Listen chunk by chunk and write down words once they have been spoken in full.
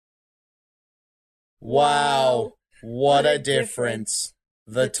Wow, what a difference.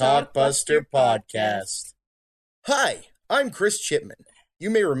 The Talkbuster Podcast. Hi, I'm Chris Chipman. You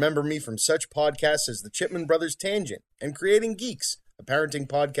may remember me from such podcasts as the Chipman Brothers Tangent and Creating Geeks, a parenting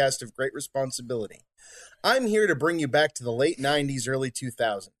podcast of great responsibility. I'm here to bring you back to the late 90s, early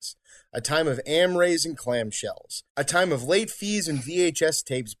 2000s, a time of Amrays and clamshells, a time of late fees and VHS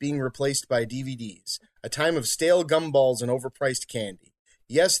tapes being replaced by DVDs, a time of stale gumballs and overpriced candy.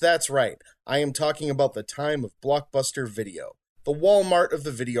 Yes, that's right. I am talking about the time of Blockbuster Video, the Walmart of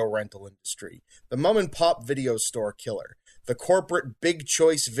the video rental industry, the mom-and-pop video store killer, the corporate big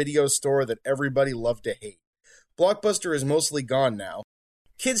choice video store that everybody loved to hate. Blockbuster is mostly gone now.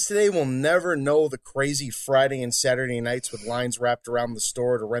 Kids today will never know the crazy Friday and Saturday nights with lines wrapped around the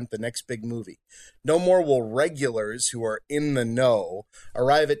store to rent the next big movie. No more will regulars who are in the know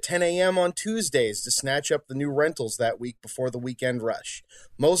arrive at 10 a.m. on Tuesdays to snatch up the new rentals that week before the weekend rush.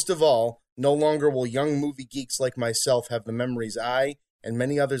 Most of all, no longer will young movie geeks like myself have the memories I, and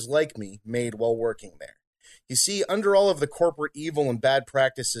many others like me, made while working there. You see, under all of the corporate evil and bad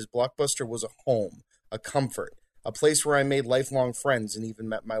practices, Blockbuster was a home, a comfort, a place where I made lifelong friends and even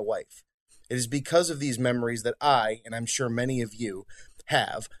met my wife. It is because of these memories that I, and I'm sure many of you,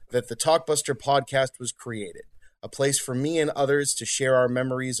 have, that the Talkbuster podcast was created. A place for me and others to share our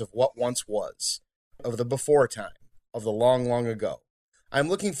memories of what once was, of the before time, of the long, long ago. I'm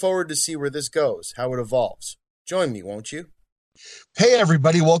looking forward to see where this goes, how it evolves. Join me, won't you? Hey,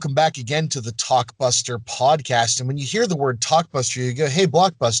 everybody. Welcome back again to the Talkbuster podcast. And when you hear the word Talkbuster, you go, hey,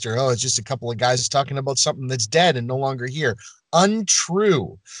 Blockbuster. Oh, it's just a couple of guys talking about something that's dead and no longer here.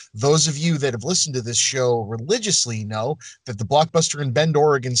 Untrue. Those of you that have listened to this show religiously know that the Blockbuster in Bend,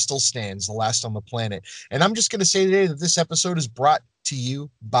 Oregon still stands, the last on the planet. And I'm just going to say today that this episode is brought to you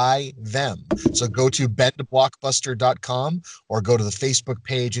by them. So go to bendblockbuster.com or go to the Facebook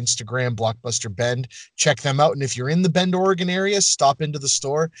page, Instagram, Blockbuster Bend. Check them out. And if you're in the Bend, Oregon area, stop into the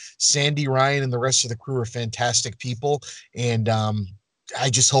store. Sandy, Ryan, and the rest of the crew are fantastic people. And I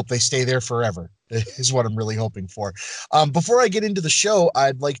just hope they stay there forever. Is what I'm really hoping for. Before I get into the show,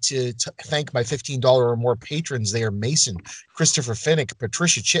 I'd like to thank my $15 or more patrons. They are Mason, Christopher Finnick,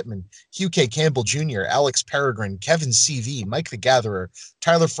 Patricia Chipman, Hugh K. Campbell Jr., Alex Peregrine, Kevin CV, Mike the Gatherer,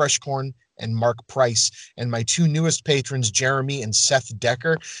 Tyler Freshcorn, and Mark Price, and my two newest patrons, Jeremy and Seth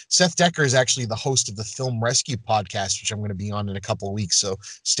Decker. Seth Decker is actually the host of the Film Rescue podcast, which I'm going to be on in a couple of weeks, so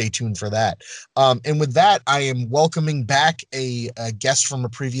stay tuned for that. And with that, I am welcoming back a guest from a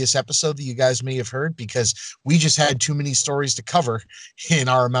previous episode that you guys may have heard, because we just had too many stories to cover in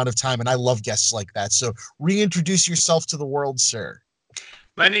our amount of time, and I love guests like that. So reintroduce yourself to the world, sir.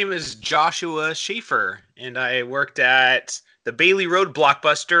 My name is Joshua Schaefer, and I worked at the Bailey Road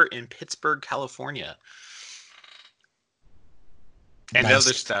Blockbuster in Pittsburgh, California. And Nice.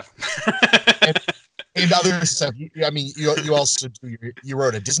 other stuff. and other stuff. I mean, you also you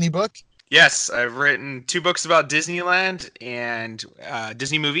wrote a Disney book? Yes, I've written 2 books about Disneyland and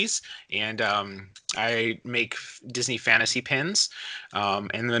Disney movies, and I make Disney fantasy pins.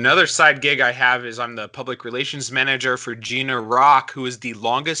 And another side gig I have is I'm the public relations manager for Gina Rock, who is the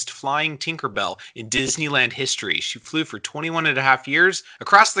longest flying Tinkerbell in Disneyland history. She flew for 21 and a half years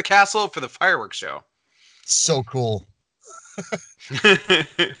across the castle for the fireworks show. So cool.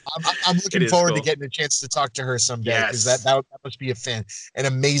 I'm looking forward to getting a chance to talk to her someday, because that must be an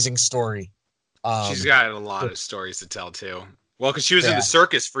amazing story. She's got a lot of stories to tell too. Well, because she was in the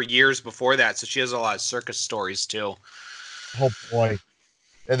circus for years before that, so she has a lot of circus stories too. Oh boy,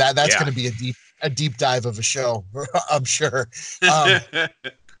 that's going to be a deep dive of a show, I'm sure.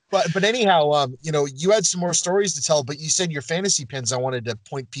 But anyhow, you had some more stories to tell, but you said your fantasy pins. I wanted to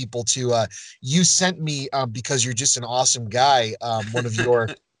point people to, you sent me, because you're just an awesome guy, one of your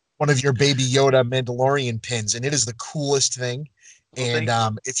Baby Yoda Mandalorian pins, and it is the coolest thing. Well,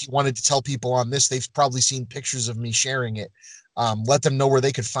 and if you wanted to tell people on this, they've probably seen pictures of me sharing it. Let them know where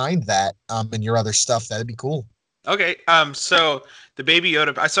they could find that and your other stuff. That'd be cool. Okay, so the Baby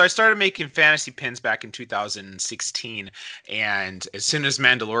Yoda. So I started making fantasy pins back in 2016, and as soon as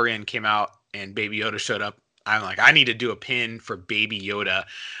Mandalorian came out and Baby Yoda showed up, I'm like, I need to do a pin for Baby Yoda.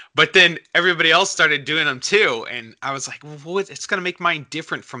 But then everybody else started doing them too, and I was like, well, it's gonna make mine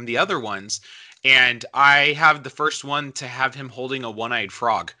different from the other ones. And I have the first one to have him holding a one-eyed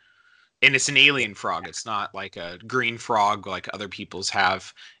frog, and it's an alien frog. It's not like a green frog like other people's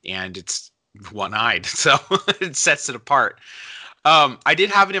have, and it's one-eyed, so it sets it apart. I did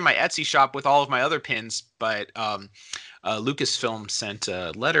have it in my Etsy shop with all of my other pins, but Lucasfilm sent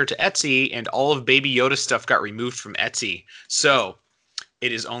a letter to Etsy, and all of Baby Yoda stuff got removed from Etsy. So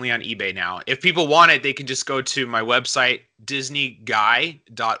It is only on eBay now. If people want it, they can just go to my website,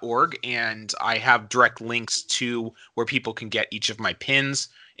 disneyguy.org, and I have direct links to where people can get each of my pins,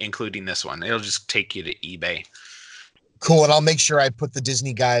 including this one. It'll just take you to eBay. Cool, and I'll make sure I put the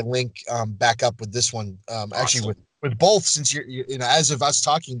Disney Guy link back up with this one. Actually, Awesome. with both, since you're you know, as of us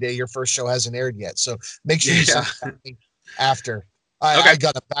talking today, your first show hasn't aired yet, so make sure you send that link after. I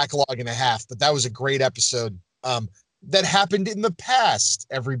got a backlog and a half, but that was a great episode. That happened in the past,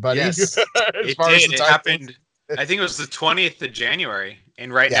 everybody. Yes, it did. It happened. I think it was the 20th of January,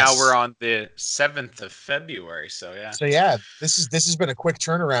 and right now we're on the 7th of February. So yeah. So yeah, this has been a quick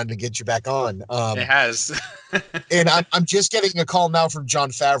turnaround to get you back on. It has. And I'm just getting a call now from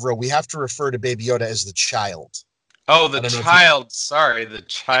Jon Favreau. We have to refer to Baby Yoda as the child. Oh, the child. Sorry, the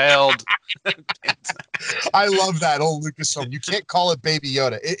child. I love that old Lucasfilm. You can't call it Baby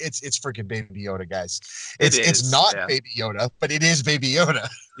Yoda. It's freaking Baby Yoda, guys. It's not Baby Yoda, but it is Baby Yoda.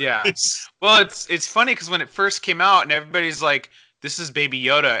 Yeah. Well, it's funny because when it first came out and everybody's like, this is Baby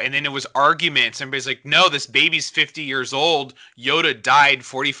Yoda. And then it was arguments. Everybody's like, no, this baby's 50 years old. Yoda died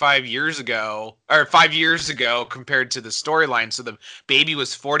 45 years ago, or 5 years ago compared to the storyline. So the baby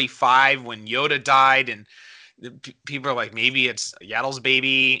was 45 when Yoda died. And people are like, maybe it's Yaddle's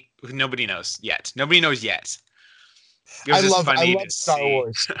baby. Nobody knows yet. Nobody knows yet. I love Star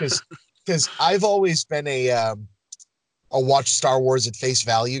Wars because I've always been a watch Star Wars at face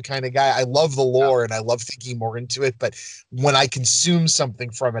value kind of guy. I love the lore and I love thinking more into it, but when I consume something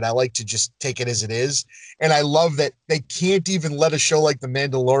from it, I like to just take it as it is. And I love that they can't even let a show like The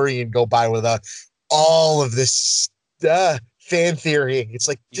Mandalorian go by without all of this fan theory. It's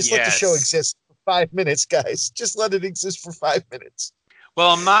like, just let the show exist for 5 minutes, guys. Just let it exist for 5 minutes.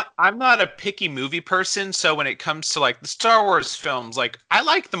 Well, I'm not a picky movie person, so when it comes to like the Star Wars films, like I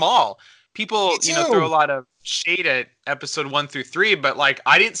like them all. People, throw a lot of shade at episode 1 through 3, but like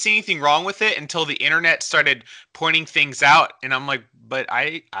I didn't see anything wrong with it until the internet started pointing things out, and I'm like, but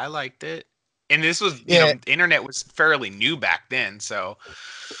I liked it. And this was, the internet was fairly new back then, so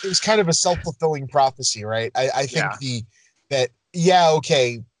it was kind of a self-fulfilling prophecy, right? I think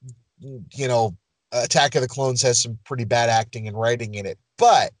Attack of the Clones has some pretty bad acting and writing in it,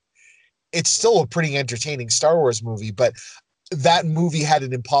 but it's still a pretty entertaining Star Wars movie. But that movie had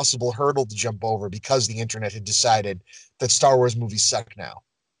an impossible hurdle to jump over because the internet had decided that Star Wars movies suck now.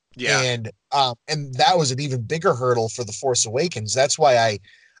 Yeah. And that was an even bigger hurdle for The Force Awakens. That's why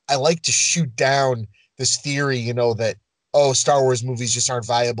I like to shoot down this theory, that, Star Wars movies just aren't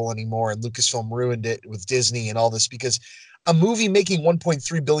viable anymore, and Lucasfilm ruined it with Disney and all this, because a movie making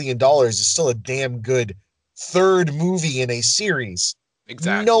 $1.3 billion is still a damn good third movie in a series.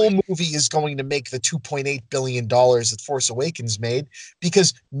 Exactly. No movie is going to make the $2.8 billion that Force Awakens made,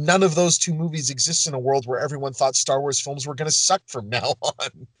 because none of those two movies exist in a world where everyone thought Star Wars films were going to suck from now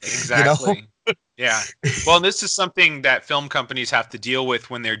on. Exactly. Yeah. Well, this is something that film companies have to deal with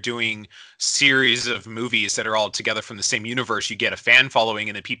when they're doing series of movies that are all together from the same universe. You get a fan following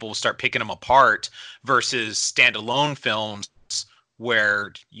and then people will start picking them apart versus standalone films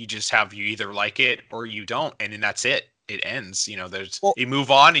where you either like it or you don't. And then that's it. It ends. You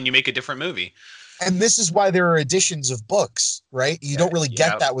move on and you make a different movie. And this is why there are editions of books, right? You don't really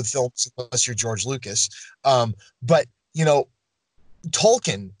get that with films unless you're George Lucas. But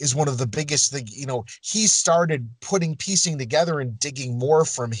Tolkien is one of the biggest things. He started piecing together and digging more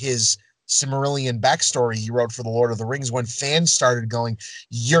from his Silmarillion backstory he wrote for The Lord of the Rings, when fans started going,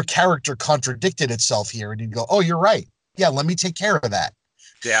 your character contradicted itself here. And he'd go, oh, you're right. Yeah, let me take care of that.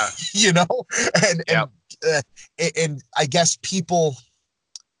 Yeah. And I guess people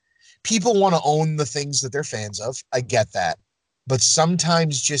want to own the things that they're fans of. I get that. But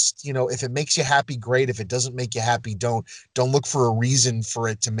sometimes just, if it makes you happy, great. If it doesn't make you happy, don't look for a reason for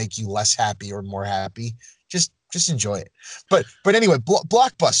it to make you less happy or more happy. Just enjoy it. But anyway,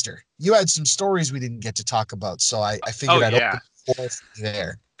 Blockbuster, you had some stories we didn't get to talk about. So I figured I'd open the floor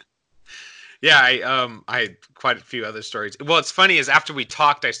there. Yeah, I had quite a few other stories. Well, it's funny is after we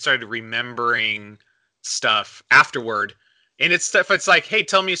talked, I started remembering stuff afterward. And it's stuff, it's like, hey,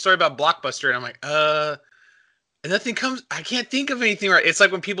 tell me a story about Blockbuster. And I'm like, and nothing comes, I can't think of anything right. It's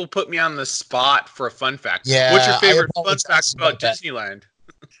like when people put me on the spot for a fun fact. Yeah. What's your favorite fun fact about Disneyland?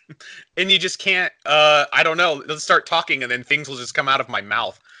 And you just can't, I don't know. Let's start talking and then things will just come out of my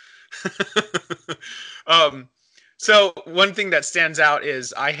mouth. So one thing that stands out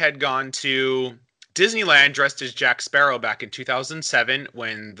is I had gone to Disneyland dressed as Jack Sparrow back in 2007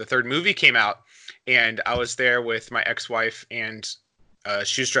 when the third movie came out. And I was there with my ex-wife, and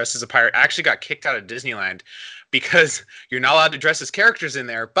she was dressed as a pirate. I actually got kicked out of Disneyland because you're not allowed to dress as characters in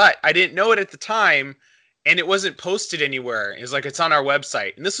there. But I didn't know it at the time. and it wasn't posted anywhere. It was like, it's on our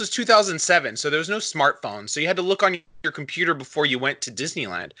website. And this was 2007, so there was no smartphone. So you had to look on your computer before you went to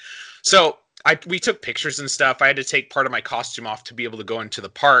Disneyland. So we took pictures and stuff. I had to take part of my costume off to be able to go into the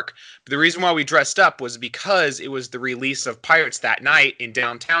park. But the reason why we dressed up was because it was the release of Pirates that night in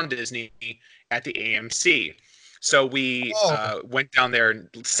downtown Disney at the AMC. So we went down there and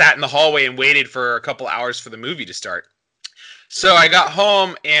sat in the hallway and waited for a couple hours for the movie to start. So I got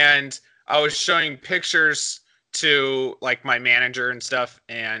home and I was showing pictures to like my manager and stuff,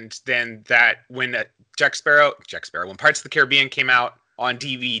 and then when when Pirates of the Caribbean came out on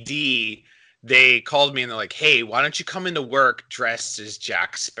DVD, they called me and they're like, "Hey, why don't you come into work dressed as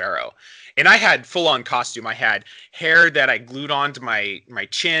Jack Sparrow?" And I had full-on costume. I had hair that I glued onto my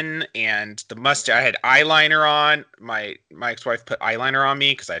chin and the mustache. I had eyeliner on. My ex-wife put eyeliner on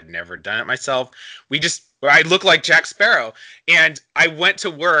me because I'd never done it myself. I looked like Jack Sparrow. And I went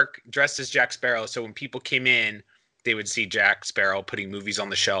to work dressed as Jack Sparrow. So when people came in, they would see Jack Sparrow putting movies on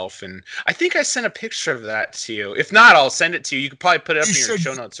the shelf. And I think I sent a picture of that to you. If not, I'll send it to you. You could probably put it up in your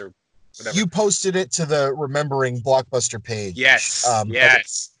show notes or whatever. You posted it to the Remembering Blockbuster page. Yes.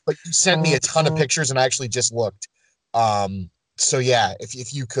 Yes. But you sent me a ton of pictures and I actually just looked. So yeah,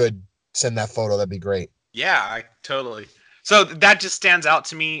 if you could send that photo, that'd be great. Yeah, totally. So that just stands out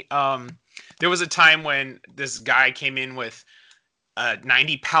to me. There was a time when this guy came in with a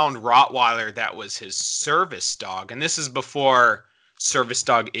 90-pound Rottweiler that was his service dog. And this is before service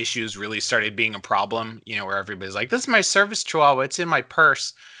dog issues really started being a problem, where everybody's like, "This is my service Chihuahua. It's in my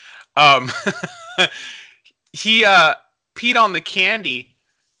purse." He peed on the candy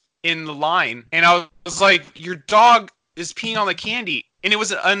in the line. And I was like, "Your dog is peeing on the candy." And it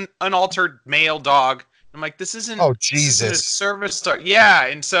was an unaltered male dog. I'm like, "This isn't, oh, Jesus. This isn't a service dog." Yeah.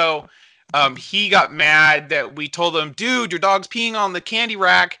 And so he got mad that we told him, "Dude, your dog's peeing on the candy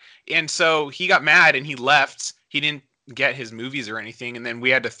rack." And so he got mad and he left. He didn't get his movies or anything. And then we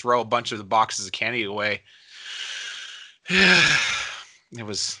had to throw a bunch of the boxes of candy away. It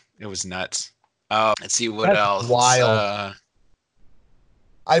was nuts. Let's see what else. Wild.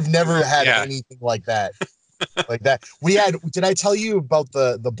 I've never had anything like that. Did I tell you about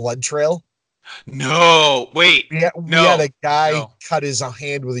the blood trail? No, wait. We had a guy cut his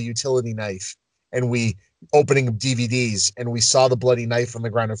hand with a utility knife, and we opening DVDs, and we saw the bloody knife on the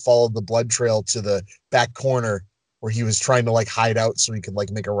ground and followed the blood trail to the back corner where he was trying to hide out so he could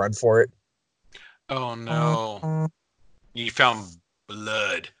make a run for it. Oh no! You found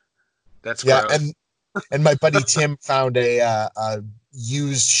blood. That's gross. and my buddy Tim found a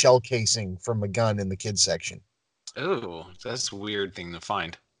used shell casing from a gun in the kids section. Oh, that's a weird thing to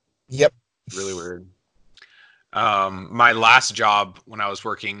find. Yep. Really weird. My last job when I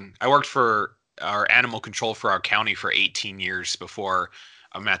worked for our animal control for our county for 18 years before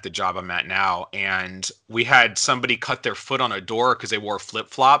I'm at the job I'm at now. And we had somebody cut their foot on a door because they wore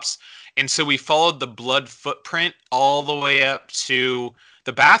flip-flops. And so we followed the blood footprint all the way up to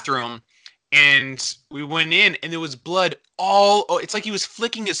the bathroom. And we went in and there was blood it's like he was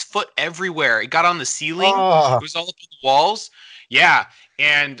flicking his foot everywhere. It got on the ceiling. Oh. It was all up in the walls. Yeah.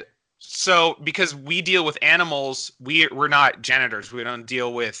 And so because we deal with animals, we're not janitors. We don't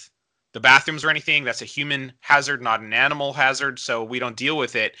deal with the bathrooms or anything. That's a human hazard, not an animal hazard. So we don't deal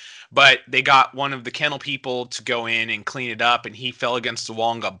with it. But they got one of the kennel people to go in and clean it up. And he fell against the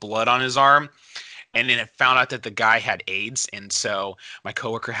wall and got blood on his arm. And then it found out that the guy had AIDS. And so my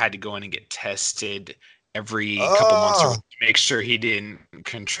coworker had to go in and get tested every couple months to make sure he didn't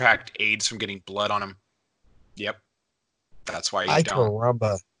contract AIDS from getting blood on him. Yep. That's why you don't.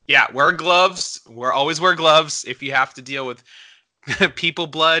 Caramba. Yeah, wear gloves. Always wear gloves if you have to deal with people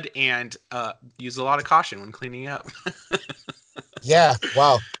blood, and use a lot of caution when cleaning up. Yeah,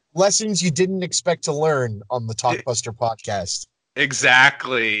 wow. Lessons you didn't expect to learn on the Talkbuster podcast.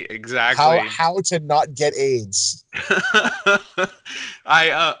 Exactly. How to not get AIDS. When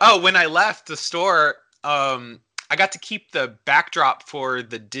I left the store, I got to keep the backdrop for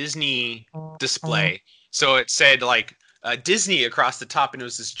the Disney display. So it said Disney across the top, and it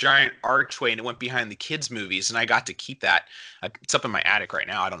was this giant archway, and it went behind the kids' movies, and I got to keep that. It's up in my attic right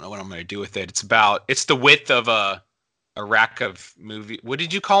now. I don't know what I'm going to do with it. It's the width of a rack of movie. What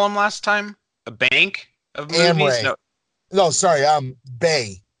did you call them last time? A bank of movies? Amway. No, sorry.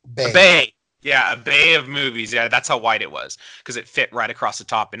 Bay. A bay. Yeah, a bay of movies. Yeah, that's how wide it was because it fit right across the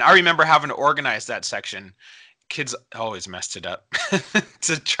top. And I remember having to organize that section. Kids always messed it up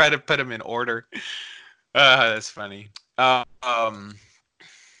to try to put them in order. That's funny. What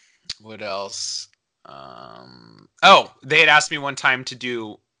else? They had asked me one time to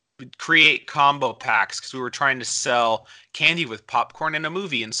do create combo packs because we were trying to sell candy with popcorn and a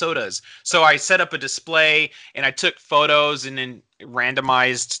movie and sodas. So I set up a display and I took photos and then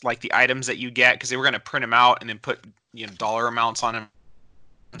randomized like the items that you get because they were going to print them out and then put dollar amounts on them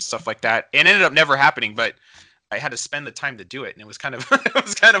and stuff like that. It ended up never happening, but I had to spend the time to do it, and it was kind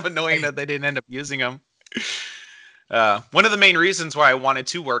of annoying that they didn't end up using them. One of the main reasons why I wanted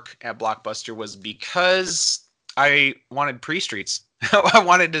to work at Blockbuster was because I wanted pre-streets. I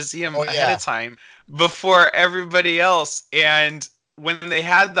wanted to see them ahead of time before everybody else. And when they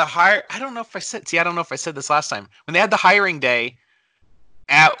had the I don't know if I said this last time. When they had the hiring day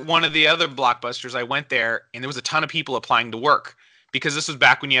at one of the other Blockbusters, I went there and there was a ton of people applying to work because this was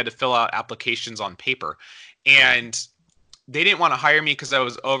back when you had to fill out applications on paper. And they didn't want to hire me because I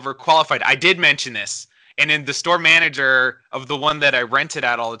was overqualified. I did mention this. And then the store manager of the one that I rented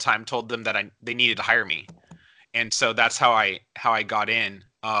at all the time told them that they needed to hire me. And so that's how I got in.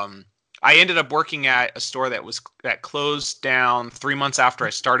 I ended up working at a store that closed down 3 months after I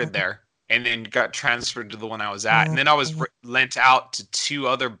started there, and then got transferred to the one I was at. And then I was lent out to 2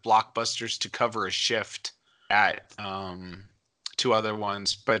 other Blockbusters to cover a shift at 2 other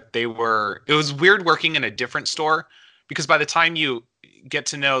ones. But it was weird working in a different store because by the time you get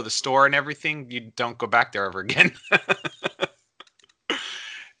to know the store and everything, you don't go back there ever again.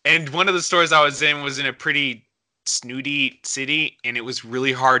 And one of the stores I was in a pretty snooty city, and it was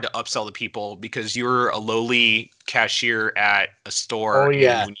really hard to upsell to people because you're a lowly cashier at a store. Oh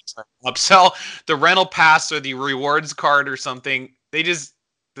yeah. And when you try to upsell the rental pass or the rewards card or something, they're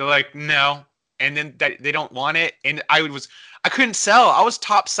like, no. And then they don't want it. And I couldn't sell. I was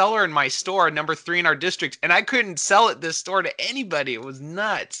top seller in my store, number 3 in our district, and I couldn't sell at this store to anybody. It was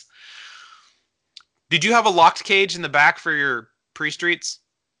nuts. Did you have a locked cage in the back for your pre-streets?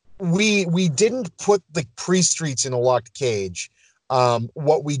 We didn't put the pre-streets in a locked cage.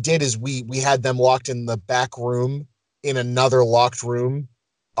 What we did is we had them locked in the back room in another locked room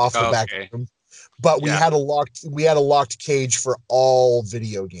off the back room. But we had a locked cage for all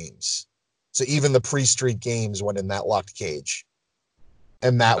video games. So even the pre-street games went in that locked cage.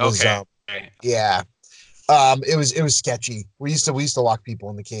 And that was it was sketchy. We used to lock people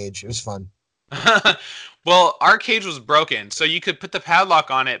in the cage. It was fun. Well, our cage was broken, so you could put the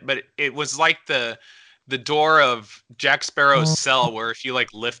padlock on it, but it was like the door of Jack Sparrow's cell, where if you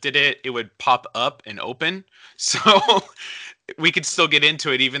like lifted it, it would pop up and open. So we could still get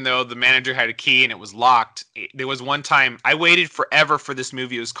into it, even though the manager had a key and it was locked. There was one time I waited forever for this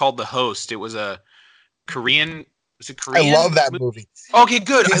movie. It was called The Host. It was a Korean. Was it Korean? I love that movie. Okay,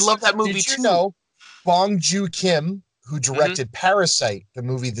 good. I love that movie did too. You know Bong Joon-kim, who directed Parasite, the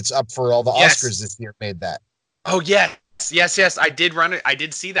movie that's up for all the Oscars this year, made that. Oh, yes. I did run it. I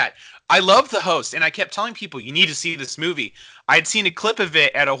did see that. I love The Host, and I kept telling people, you need to see this movie. I'd seen a clip of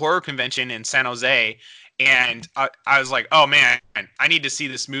it at a horror convention in San Jose, and I was like, oh, man, I need to see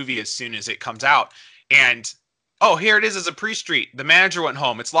this movie as soon as it comes out. And, here it is as a pre-street. The manager went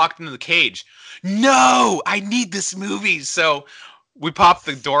home. It's locked into the cage. No, I need this movie. So we popped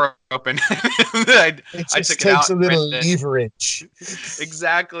the door open. It just takes a little leverage.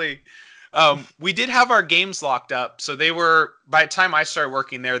 Exactly. We did have our games locked up. So by the time I started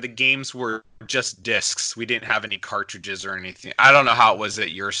working there, the games were just discs. We didn't have any cartridges or anything. I don't know how it was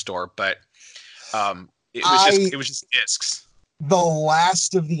at your store, but it was just discs. The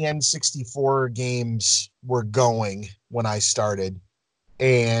last of the N64 games were going when I started,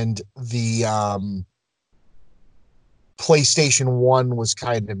 and the PlayStation 1 was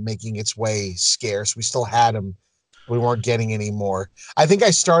kind of making its way scarce. We still had them. We weren't getting any more. I think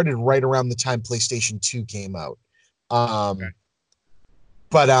I started right around the time PlayStation 2 came out. But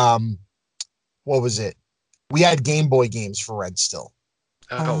what was it? We had Game Boy games for Red still.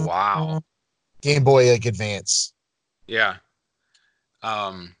 Oh, wow. Game Boy Advance. Yeah.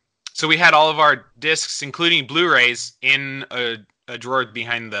 So we had all of our discs, including Blu-rays, in a drawer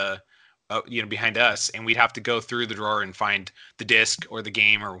behind behind us, and we'd have to go through the drawer and find the disc or the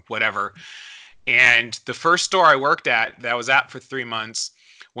game or whatever. And the first store I worked at, that I was at for 3 months,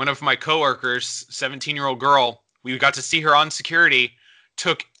 one of my coworkers, 17-year-old girl, we got to see her on security,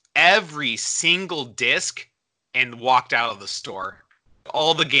 took every single disc and walked out of the store.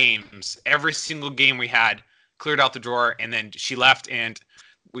 All the games, every single game we had, cleared out the drawer, and then she left, and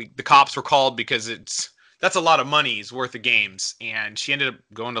the cops were called because that's a lot of money's worth of games. And she ended up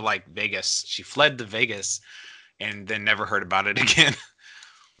going to like Vegas. She fled to Vegas and then never heard about it again.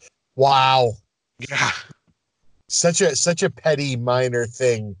 Wow. Yeah. Such a petty minor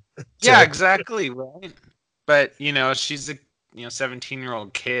thing. Yeah, exactly. Right. But she's a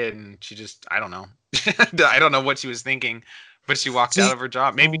 17-year-old kid, and she just, I don't know. I don't know what she was thinking, But she walked out of her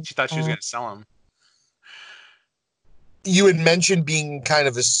job. Maybe she thought she was going to sell them. You had mentioned being kind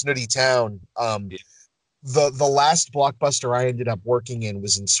of a snooty town. The last Blockbuster I ended up working in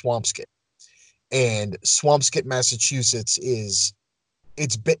was in Swampscott, and Swampscott, Massachusetts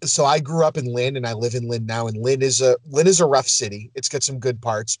so I grew up in Lynn and I live in Lynn now, and Lynn is a rough city. It's got some good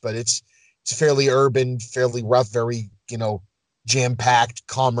parts, but it's fairly urban, fairly rough, very, jam-packed,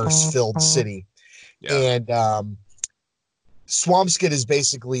 commerce-filled city. Yeah. And Swampscott is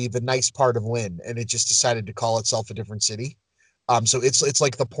basically the nice part of Lynn, and it just decided to call itself a different city. So it's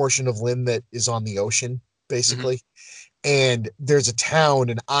like the portion of Lynn that is on the ocean, basically. Mm-hmm. And there's a town,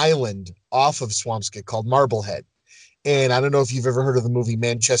 an island off of Swampscott called Marblehead. And I don't know if you've ever heard of the movie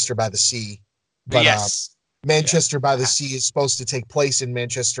Manchester by the Sea, but yes. Manchester by the Sea is supposed to take place in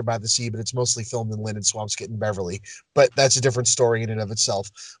Manchester by the Sea, but it's mostly filmed in Lynn and Swampscott and Beverly. But that's a different story in and of itself.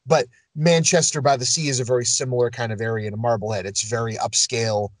 But Manchester by the Sea is a very similar kind of area to Marblehead. It's very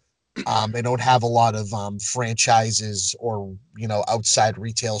upscale. They don't have a lot of franchises or, outside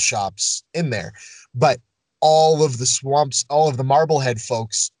retail shops in there. But all of the Marblehead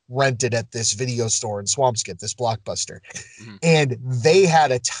folks rented at this video store in Swampscott, this Blockbuster. Mm-hmm. And they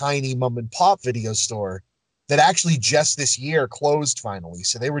had a tiny mom and pop video store that actually just this year closed finally.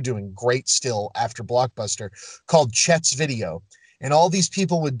 So they were doing great still after Blockbuster, called Chet's Video. And all these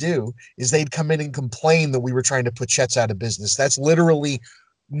people would do is they'd come in and complain that we were trying to put Chet's out of business. That's literally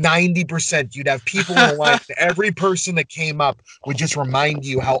 90%. You'd have people in the line. Every person that came up would just remind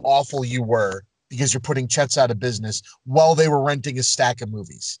you how awful you were because you're putting Chet's out of business while they were renting a stack of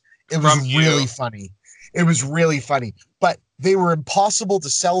movies. It was really funny. It was really funny. But they were impossible to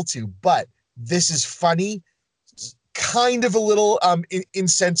sell to. But this is funny, kind of a little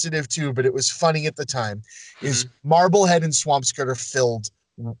insensitive too, but it was funny at the time. Is Marblehead and Swampscott are filled.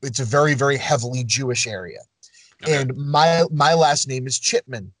 It's a very, very heavily Jewish area. Okay. And my last name is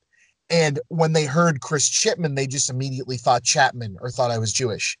Chipman. And when they heard Chris Chipman, they just immediately thought Chapman or thought I was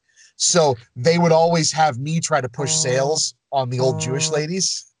Jewish. So they would always have me try to push sales on the old Jewish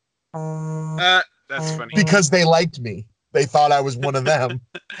ladies. That's funny. Because they liked me. They thought I was one of them.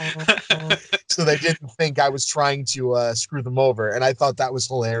 So they didn't think I was trying to screw them over. And I thought that was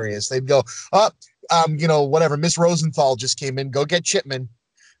hilarious. They'd go, whatever. Miss Rosenthal just came in. Go get Chipman.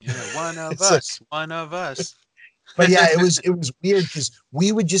 Yeah, one of us. But yeah, it was weird because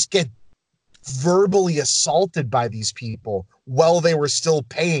we would just get verbally assaulted by these people while they were still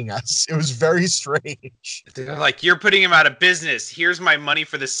paying us. It was very strange. They're like, you're putting him out of business. Here's my money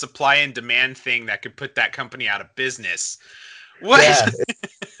for this supply and demand thing that could put that company out of business. What? Yeah.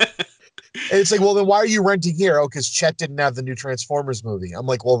 It's like, well, then why are you renting here? Oh, because Chet didn't have the new Transformers movie. I'm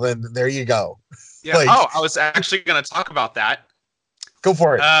like, well, then there you go. Yeah. I was actually going to talk about that. Go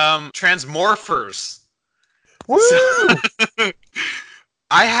for it. Transmorphers. Woo! So,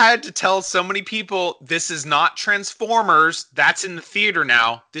 I had to tell so many people, this is not Transformers. That's in the theater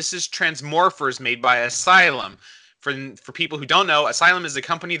now. This is Transmorphers made by Asylum. For people who don't know, Asylum is a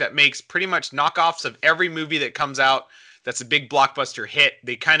company that makes pretty much knockoffs of every movie that comes out that's a big blockbuster hit.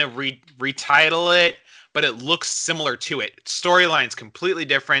 They kind of retitle it, but it looks similar to it. Storyline's completely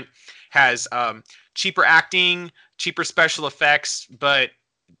different, has cheaper acting, cheaper special effects, but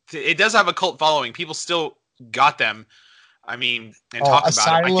it does have a cult following. People still got them. I mean, and talk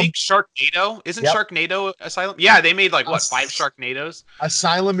about it. I think Sharknado, isn't Sharknado Asylum? Yeah, they made 5 Sharknados?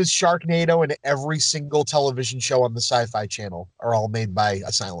 Asylum is Sharknado, and every single television show on the Sci-Fi Channel are all made by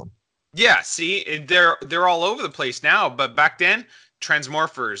Asylum. Yeah, see, they're all over the place now, but back then,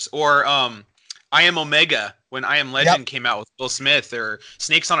 Transmorphers, or I Am Omega, when I Am Legend came out with Will Smith, or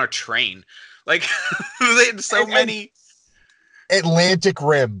Snakes on a Train. Like, they had so many. Atlantic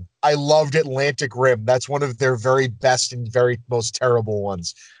Rim. I loved Atlantic Rim. That's one of their very best and very most terrible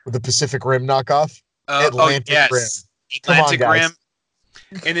ones. With the Pacific Rim knockoff. Atlantic Rim. Atlantic Rim.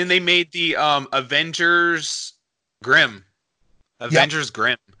 And then they made the Avengers Grimm.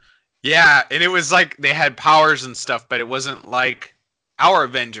 Grimm. Yeah, and it was like they had powers and stuff, but it wasn't like our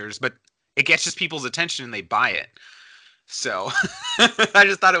Avengers, but it catches people's attention and they buy it. So I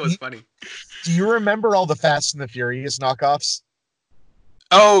just thought it was funny. Do you remember all the Fast and the Furious knockoffs?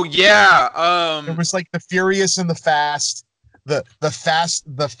 Oh yeah. It was like the Furious and the Fast, the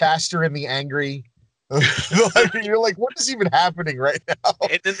Faster and the Angry. You're like, what is even happening right now?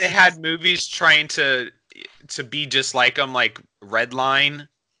 And then they had movies trying to be just like them, like Redline.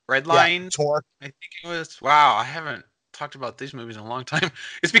 Torque. I think it was. Wow, I haven't talked about these movies in a long time.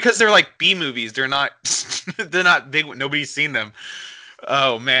 It's because they're like B movies. They're not. They're not big. Nobody's seen them.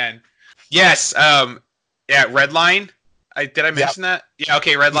 Oh man. Yes. Yeah. Redline. Did I mention that? Yeah.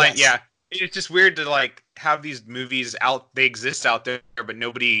 Okay. Redline. Yes. Yeah. It's just weird to have these movies out. They exist out there, but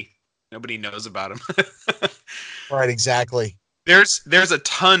nobody knows about them. Right, exactly. There's a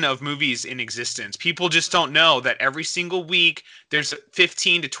ton of movies in existence. People just don't know that every single week there's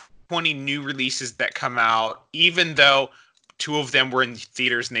 15 to 20 new releases that come out, even though 2 of them were in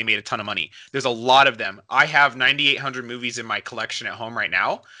theaters and they made a ton of money. There's a lot of them. I have 9,800 movies in my collection at home right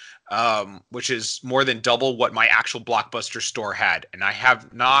now, which is more than double what my actual Blockbuster store had. And I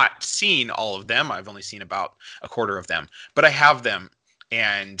have not seen all of them. I've only seen about a quarter of them, but I have them.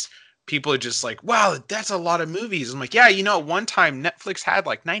 And people are just like, wow, that's a lot of movies. I'm like, yeah, at one time Netflix had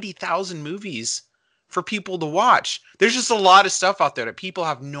like 90,000 movies for people to watch. There's just a lot of stuff out there that people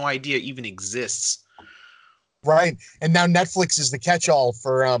have no idea even exists. Right. And now Netflix is the catch-all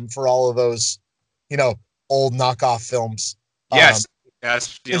for all of those, old knockoff films. Yes.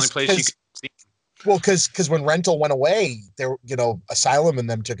 That's the only place you can see. Well, because when rental went away, there, Asylum and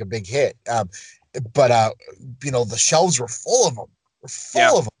them took a big hit. But the shelves were full of them.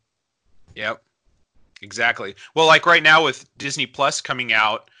 Of them. Yep. Exactly. Well, like right now with Disney Plus coming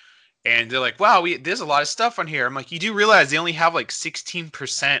out, and they're like, wow, there's a lot of stuff on here. I'm like, you do realize they only have like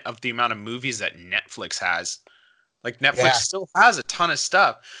 16% of the amount of movies that Netflix has. Like Netflix still has a ton of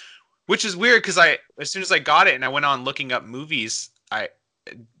stuff, which is weird because as soon as I got it and I went on looking up movies,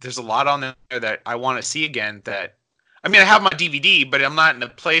 there's a lot on there that I want to see again. I have my DVD, but I'm not in a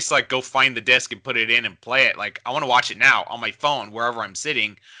place to like go find the disc and put it in and play it. Like I want to watch it now on my phone wherever I'm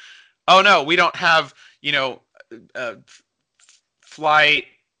sitting. Oh no, we don't have Flight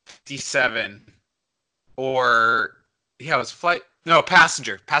 57 or it was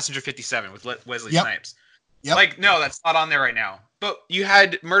Passenger 57 with Wesley Snipes. Yep. Like no, that's not on there right now. But you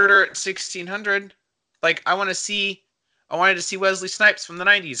had Murder at 1600. Like I wanted to see Wesley Snipes from the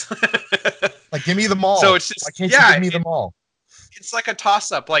 90s. Like give me them all. So it's just, why can't you give me them all? It's like a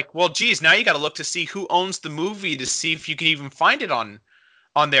toss up. Like, well, geez, now you got to look to see who owns the movie to see if you can even find it on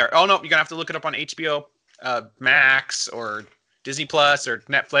there. Oh no, you're gonna have to look it up on HBO Max or Disney Plus or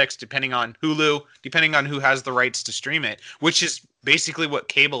Netflix, depending on Hulu, depending on who has the rights to stream it, which is basically what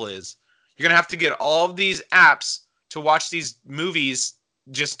cable is. You're gonna have to get all of these apps to watch these movies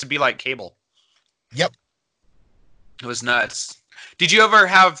just to be like cable. Yep. It was nuts. Did you ever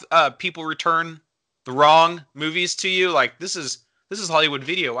have people return the wrong movies to you? Like this is Hollywood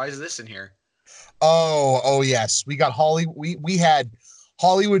Video. Why is this in here? Oh yes. We got we had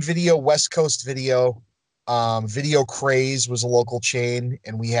Hollywood Video, West Coast Video, Video Craze was a local chain,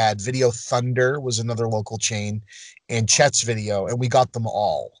 and we had Video Thunder was another local chain, and Chet's Video, and we got them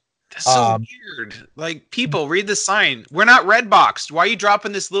all. That's so weird. Like, people, read the sign. We're not Redboxed. Why are you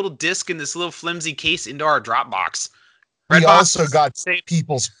dropping this little disc in this little flimsy case into our Dropbox? We also got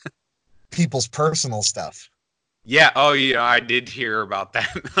people's personal stuff. Yeah. Oh, yeah. I did hear about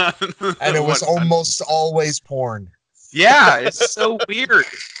that. And it was almost always porn. Yeah. It's so weird.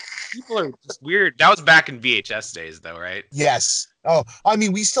 People are just weird. That was back in VHS days, though, right? Yes. Oh, I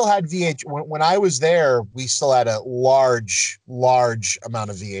mean, we still had VHS. When I was there, we still had a large amount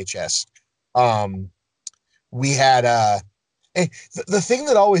of VHS. We had the thing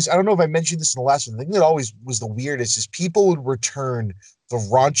that always, I don't know if I mentioned this in the last one, the thing that always was the weirdest is people would return the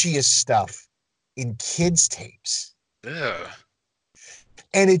raunchiest stuff in kids' tapes. Ugh.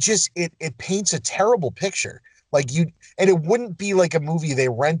 And it paints a terrible picture. Like and it wouldn't be like a movie they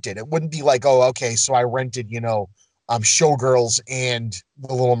rented. It wouldn't be like, oh, okay, so I rented, Showgirls and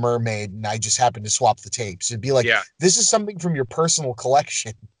The Little Mermaid, and I just happened to swap the tapes. It'd be like, This is something from your personal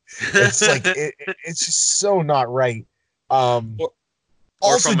collection. It's like it's just so not right.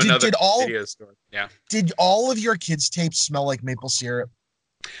 Also, did all of your kids' tapes smell like maple syrup?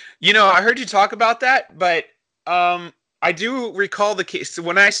 I heard you talk about that, but I do recall the case. So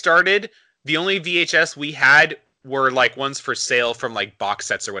when I started, the only VHS we had were like ones for sale from like box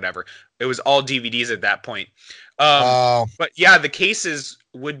sets or whatever. It was all DVDs at that point. But yeah, the cases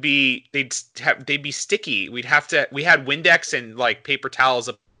would be they'd be sticky. We had Windex and like paper towels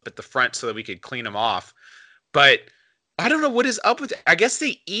up at the front so that we could clean them off. But I don't know what is up with it. I guess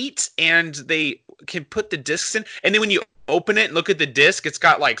they eat and they can put the discs in, and then when you open it and look at the disc, it's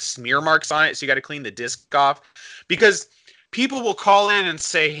got like smear marks on it, so you got to clean the disc off. Because people will call in and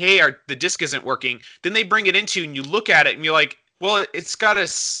say, hey, the disc isn't working. Then they bring it into you and you look at it and you're like, well, it's got a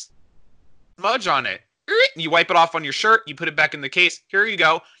smudge on it. You wipe it off on your shirt. You put it back in the case. Here you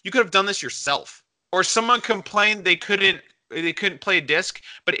go. You could have done this yourself. Or someone complained they couldn't play a disc,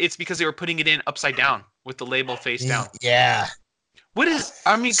 but it's because they were putting it in upside down with the label face down. Yeah.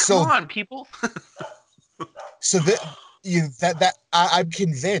 Come on, people. So I'm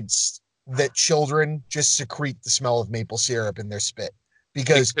convinced that children just secrete the smell of maple syrup in their spit.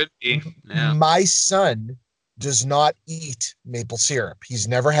 because It could be. Yeah. my son does not eat maple syrup. He's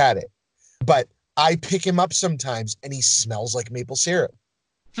never had it, but I pick him up sometimes and he smells like maple syrup.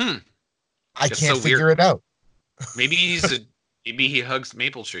 Hmm. I That's can't so weird. figure it out. Maybe maybe he hugs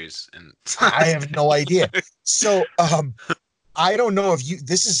maple trees and I have no idea. So, I don't know if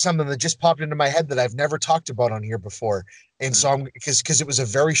this is something that just popped into my head that I've never talked about on here before. And so because it was a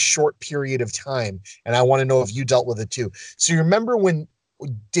very short period of time and I want to know if you dealt with it too. So you remember when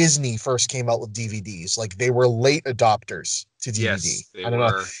Disney first came out with DVDs, like they were late adopters to DVD. yes, they I don't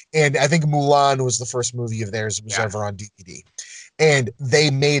were. know. And I think Mulan was the first movie of theirs that was ever on DVD. And they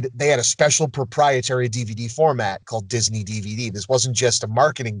had a special proprietary DVD format called Disney DVD. This wasn't just a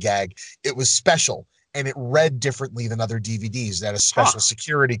marketing gag. It was special. And it read differently than other DVDs. That had a special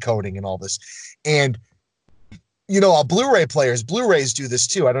security coding and all this. And, Blu-ray Blu-rays do this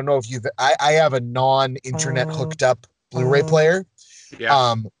too. I don't know if I have a non-internet hooked up Blu-ray player.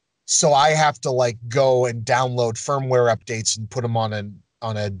 Yeah. So I have to go and download firmware updates and put them on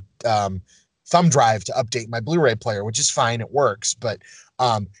a thumb drive to update my Blu-ray player, which is fine. It works. But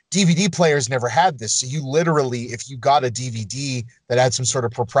DVD players never had this. So you literally, if you got a DVD that had some sort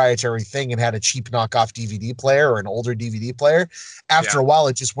of proprietary thing and had a cheap knockoff DVD player or an older DVD player, after a while,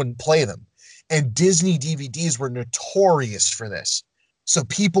 it just wouldn't play them. And Disney DVDs were notorious for this. So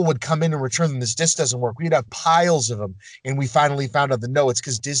people would come in and return them. This disc doesn't work. We'd have piles of them. And we finally found out it's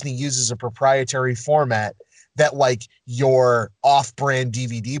because Disney uses a proprietary format that your off-brand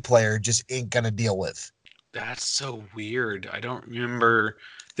DVD player just ain't going to deal with. That's so weird. I don't remember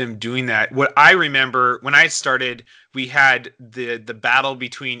them doing that. What I remember when I started, we had the battle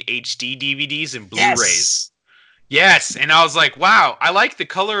between HD DVDs and Blu-rays. Yes, and I was like, wow, I like the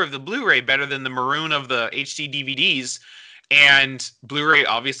color of the Blu-ray better than the maroon of the HD DVDs. And Blu-ray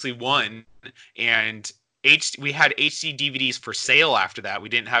obviously won. And we had HD DVDs for sale after that. We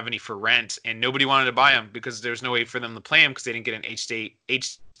didn't have any for rent, and nobody wanted to buy them because there's no way for them to play them because they didn't get an HD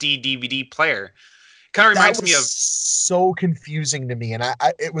DVD player. Kind of reminds me of so confusing to me, and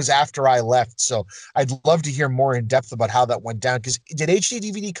it was after I left, so I'd love to hear more in depth about how that went down. Because did HD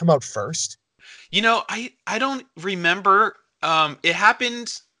DVD come out first? I don't remember. It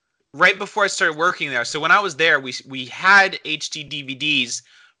happened right before I started working there. So when I was there, we had HD DVDs,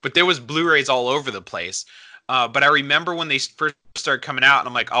 but there was Blu-rays all over the place. But I remember when they first started coming out, and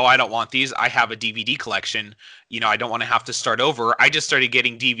I'm like, oh, I don't want these. I have a DVD collection. I don't want to have to start over. I just started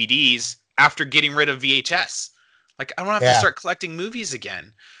getting DVDs after getting rid of VHS. I don't have to start collecting movies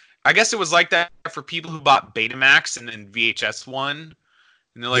again. I guess it was like that for people who bought Betamax and then VHS won.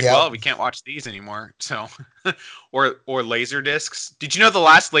 And they're like, well, we can't watch these anymore. So, or Laserdiscs. Did you know the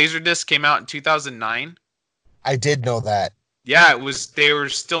last Laserdisc came out in 2009? I did know that. Yeah, it was. They were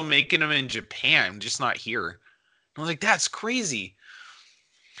still making them in Japan, just not here. I was like, that's crazy.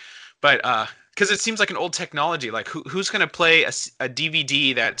 But because it seems like an old technology. Like, who's going to play a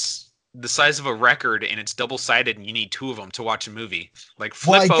DVD that's the size of a record and it's double-sided and you need two of them to watch a movie?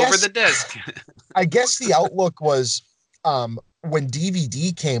 Flip over the disc. I guess the outlook was when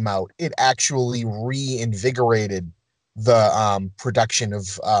DVD came out, it actually reinvigorated the production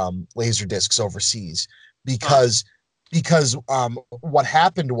of laser discs overseas because what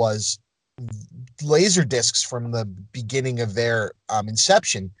happened was laser discs from the beginning of their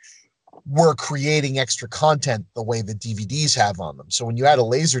inception were creating extra content the way the DVDs have on them. So when you had a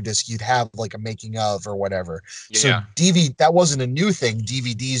laser disc, you'd have a making of or whatever. Yeah. So that wasn't a new thing.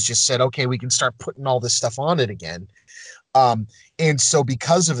 DVDs just said, okay, we can start putting all this stuff on it again. And so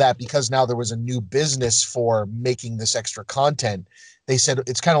because of that, because now there was a new business for making this extra content, they said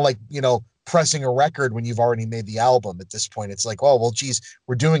it's kind of like, pressing a record when you've already made the album at this point. It's like, oh, well, geez,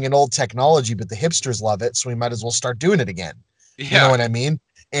 we're doing an old technology, but the hipsters love it. So we might as well start doing it again. Yeah. You know what I mean?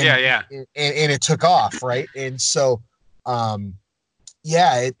 And, and it took off. Right. And so,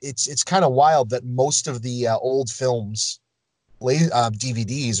 it's kind of wild that most of the old films,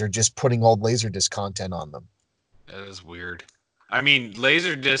 DVDs are just putting old Laserdisc content on them. That is weird. I mean,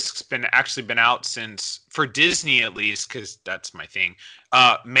 Laserdisc's been out since, for Disney at least, because that's my thing.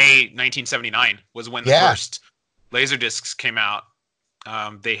 May 1979 was when the first Laserdiscs came out.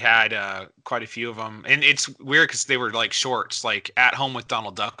 They had quite a few of them, and it's weird because they were shorts. At Home with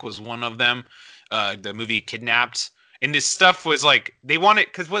Donald Duck was one of them. The movie Kidnapped, and this stuff was they wanted,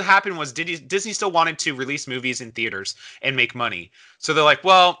 because what happened was Disney still wanted to release movies in theaters and make money. So they're like,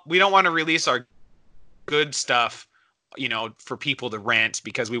 well, we don't want to release our good stuff for people to rent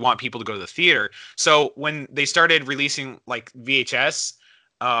because we want people to go to the theater. So when they started releasing VHS,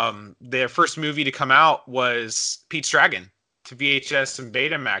 their first movie to come out was Pete's Dragon to VHS and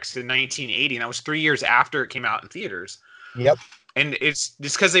Betamax in 1980, and that was 3 years after it came out in theaters. Yep. and it's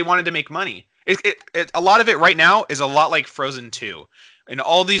just because they wanted to make money. A lot of it right now is a lot like Frozen 2. And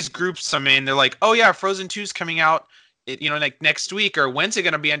all these groups I'm in, they're like, oh yeah, Frozen 2 is coming out, like next week, or when's it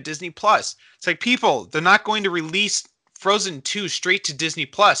going to be on Disney Plus? It's like, people, they're not going to release Frozen 2 straight to Disney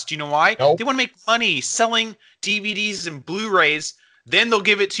Plus. Do you know why? Nope. They want to make money selling DVDs and Blu-rays. Then they'll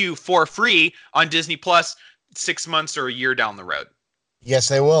give it to you for free on Disney Plus 6 months or a year down the road. Yes,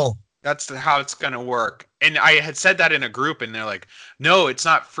 they will. That's how it's going to work. And I had said that in a group, and they're like, no, it's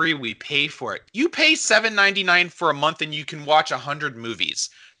not free. We pay for it. You pay $7.99 for a month, and you can watch 100 movies.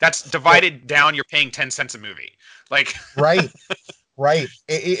 That's divided down. You're paying 10 cents a movie. Like, right. Right.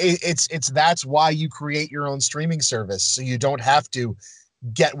 It's that's why you create your own streaming service. So you don't have to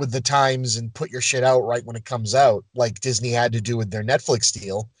get with the times and put your shit out right when it comes out, like Disney had to do with their Netflix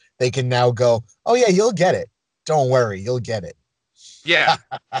deal. They can now go, oh yeah, you'll get it. Don't worry, you'll get it. Yeah,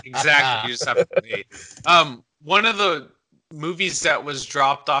 exactly. You just have to wait. One of the movies that was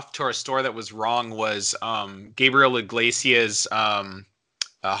dropped off to our store that was wrong was Gabriel Iglesias'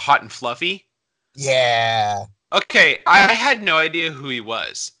 Hot and Fluffy. Yeah. Okay, I had no idea who he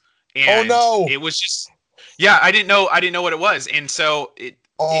was. And oh no! It was just, yeah, I didn't know what it was, and so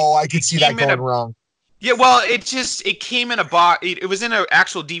I could see that going wrong. Yeah, well, it came in a box. It was in an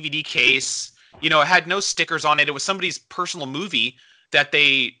actual DVD case. It had no stickers on it. It was somebody's personal movie that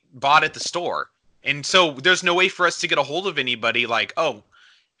they bought at the store. And so there's no way for us to get a hold of anybody like, oh,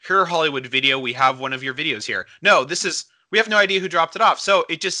 here, Hollywood Video, we have one of your videos here. No, we have no idea who dropped it off. So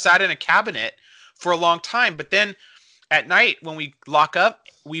it just sat in a cabinet for a long time. But then at night when we lock up,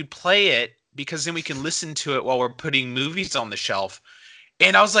 we'd play it because then we can listen to it while we're putting movies on the shelf.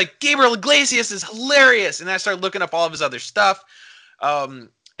 And I was like, Gabriel Iglesias is hilarious. And I started looking up all of his other stuff. And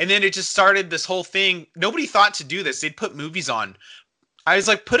then it just started this whole thing. Nobody thought to do this. They'd put movies on. I was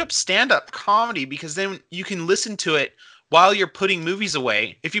like, put up stand-up comedy because then you can listen to it while you're putting movies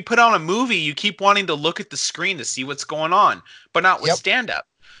away. If you put on a movie, you keep wanting to look at the screen to see what's going on, but not with stand-up.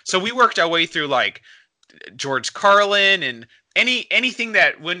 So we worked our way through like George Carlin and anything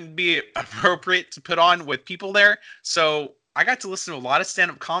that wouldn't be appropriate to put on with people there. So I got to listen to a lot of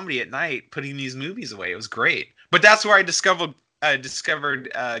stand-up comedy at night, putting these movies away. It was great. But that's where I discovered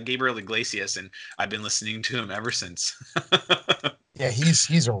Gabriel Iglesias, and I've been listening to him ever since. Yeah,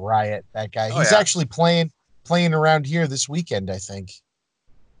 he's a riot, that guy. He's actually playing around here this weekend, I think.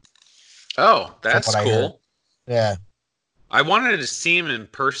 Oh, that's cool. Yeah. I wanted to see him in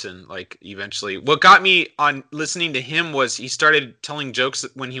person, like, eventually. What got me on listening to him was he started telling jokes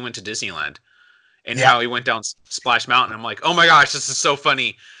when he went to Disneyland and how he went down Splash Mountain. I'm like, oh my gosh, this is so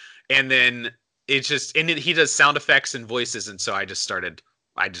funny. And then it's just, and he does sound effects and voices. And so I just started,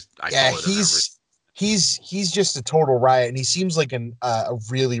 I followed him. He's just a total riot, and he seems like a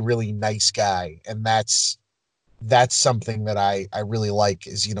really, really nice guy. And that's something that I really like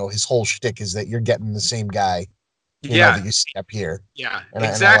is, his whole shtick is that you're getting the same guy. That you see up here. Yeah, and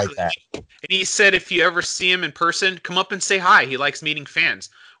exactly. I like that. And he said if you ever see him in person, come up and say hi. He likes meeting fans,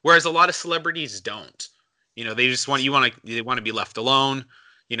 whereas a lot of celebrities don't. They just want they want to be left alone.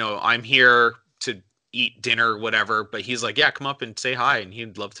 I'm here to eat dinner, whatever. But he's like, yeah, come up and say hi, and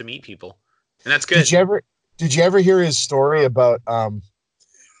he'd love to meet people, and that's good. Did you ever hear his story about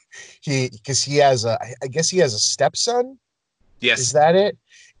because he has I guess he has a stepson? Yes. Is that it?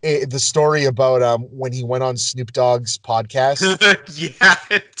 The story about when he went on Snoop Dogg's podcast.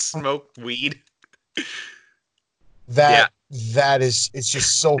 Smoked weed. That is, it's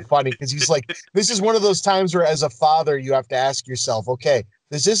just so funny because he's like, this is one of those times where as a father you have to ask yourself, okay,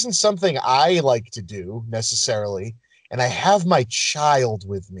 this isn't something I like to do necessarily, and I have my child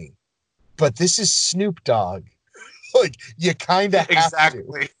with me, but this is Snoop Dogg. Like, you kind of have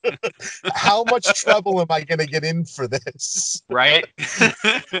to. How much trouble am I going to get in for this? Right.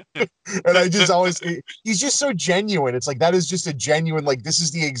 And I just always, he's just so genuine. It's like, that is just a genuine, like, this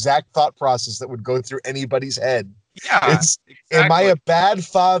is the exact thought process that would go through anybody's head. Yeah. Exactly. Am I a bad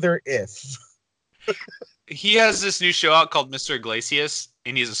father if? He has this new show out called Mr. Iglesias,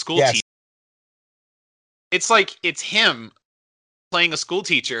 and he's a school teacher. It's like, it's him playing a school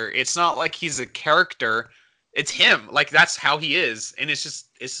teacher. It's not like he's a character. It's him. Like, that's how he is. And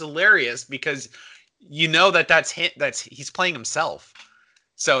it's hilarious because that's him, he's playing himself.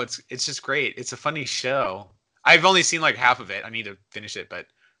 So it's just great. It's a funny show. I've only seen like half of it. I need to finish it, but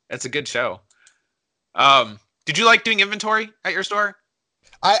it's a good show. Did you like doing inventory at your store?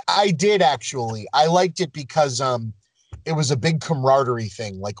 I did, actually. I liked it because it was a big camaraderie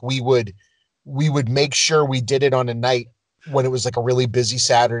thing. Like, we would make sure we did it on a night when it was like a really busy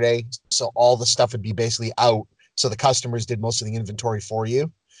Saturday. So all the stuff would be basically out. So the customers did most of the inventory for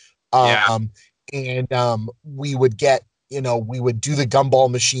you. And we would get, we would do the gumball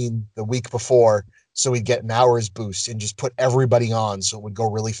machine the week before, so we'd get an hour's boost and just put everybody on so it would go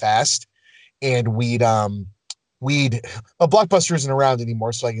really fast. And Blockbuster isn't around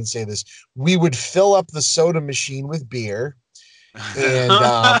anymore, so I can say this. We would fill up the soda machine with beer and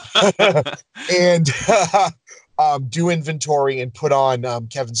do inventory and put on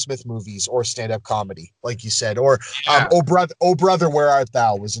Kevin Smith movies or stand-up comedy, like you said, or Oh Brother, Where Art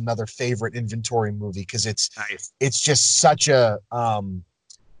Thou was another favorite inventory movie, because it's Nice. it's just such a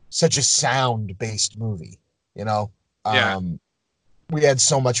sound-based movie, we had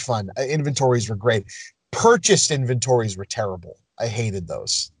so much fun. Inventories were great. Purchased inventories were terrible. I hated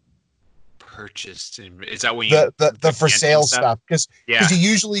those. Purchased? Is that when you the for sale stuff? Because Yeah. you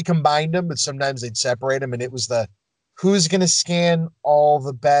usually combined them, but sometimes they'd separate them, and it was who's gonna scan all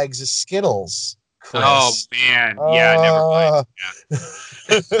the bags of Skittles, Chris? Oh man, yeah, never mind.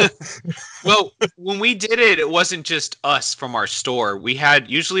 Yeah. Well, when we did it, it wasn't just us from our store. We had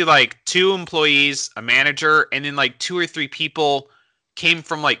usually like 2 employees, a manager, and then like 2 or 3 people came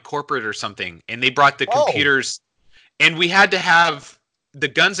from like corporate or something, and they brought the Whoa. computers, and we had to have the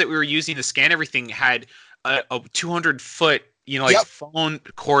guns that we were using to scan everything had a 200-foot, Yep. phone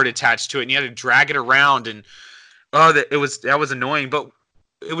cord attached to it, and you had to drag it around, and that was annoying. But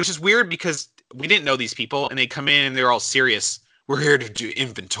it was just weird because we didn't know these people, and they come in and they're all serious. We're here to do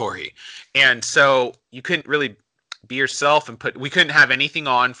inventory, and so you couldn't really be yourself and we couldn't have anything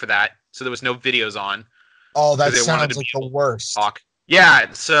on for that, so there was no videos on. Oh, that They wanted sounds to like be the able to worst. talk.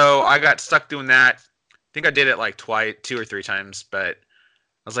 Yeah, so I got stuck doing that. I think I did it like 2 or 3 times, but I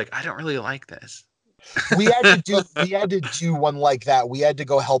was like, I don't really like this. We had to do one like that. We had to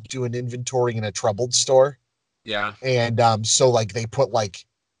go help do an inventory in a troubled store. Yeah. And so like they put like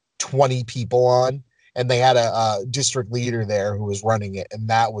 20 people on, and they had a district leader there who was running it, and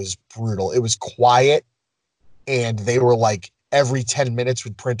that was brutal. It was quiet, and they were like every 10 minutes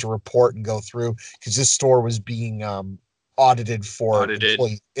would print a report and go through, because this store was being audited for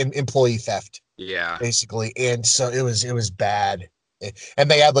employee theft, Yeah. basically. And so it was bad. And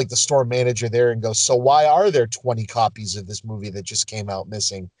they had like the store manager there and go, so why are there 20 copies of this movie that just came out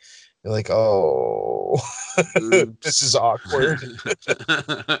missing? You're like, oh, this is awkward.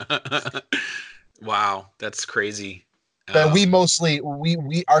 Wow, that's crazy. But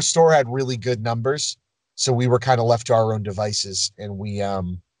our store had really good numbers, so we were kind of left to our own devices, and we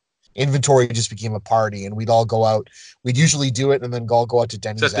inventory just became a party, and we'd all go out. We'd usually do it and then all go out to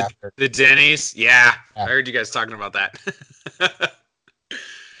Denny's after. The Denny's, yeah. I heard you guys talking about that.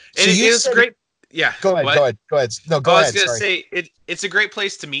 So it was great. Yeah. Go ahead. No, go ahead. I was gonna say it's a great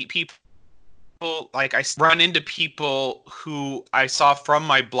place to meet people. Like I run into people who I saw from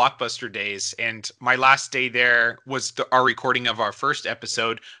my Blockbuster days, and my last day there was our recording of our first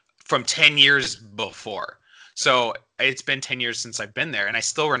episode from 10 years before. So it's been 10 years since I've been there, and I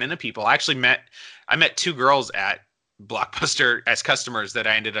still run into people. I met 2 girls at Blockbuster as customers that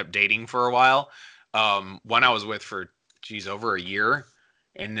I ended up dating for a while. One I was with for over a year,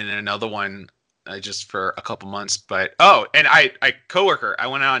 and then another one just for a couple months. But and I coworker. I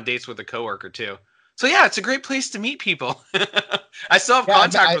went out on dates with a coworker too. So yeah, it's a great place to meet people. I still have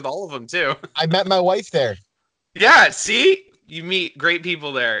contact with all of them too. I met my wife there. Yeah, see, you meet great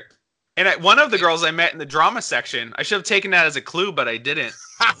people there. And one of the girls I met in the drama section, I should have taken that as a clue, but I didn't.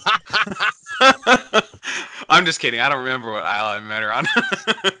 I'm just kidding. I don't remember what aisle I met her on.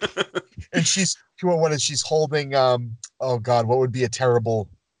 And she's holding oh god, what would be a terrible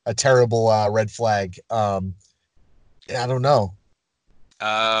red flag? I don't know.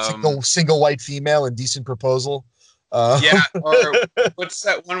 Single white female, Indecent Proposal. Yeah, or what's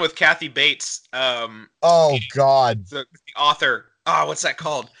that one with Kathy Bates? Oh god, the author. Oh, what's that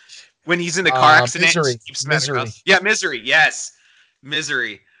called? When he's in the car accident, Misery. Yeah, Misery. Yes,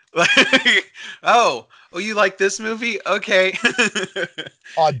 Misery. Oh, you like this movie? Okay.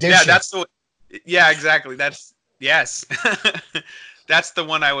 Audition. Yeah, that's the. Yeah, exactly. Yes. That's the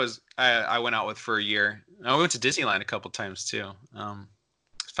one I went out with for a year. I went to Disneyland a couple times too.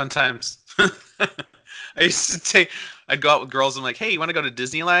 Fun times. I'd go out with girls and like, hey, you want to go to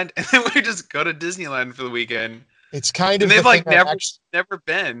Disneyland? And then we just go to Disneyland for the weekend. It's kind of they've like never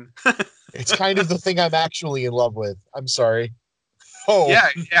been. It's kind of the thing I'm actually in love with. I'm sorry. Oh yeah,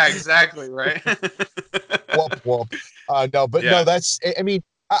 exactly, right. whoop. No, that's. I mean,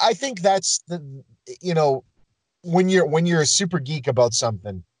 I think that's the. When you're a super geek about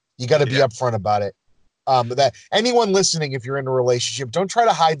something, you got to be upfront about it. That anyone listening, if you're in a relationship, don't try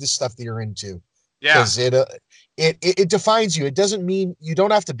to hide the stuff that you're into. Yeah, because it defines you. It doesn't mean you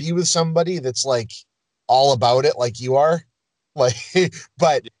don't have to be with somebody that's like all about it like you are, like,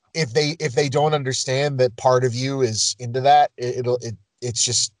 but if they don't understand that part of you is into that, it's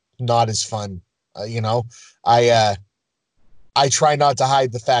just not as fun. You know, I try not to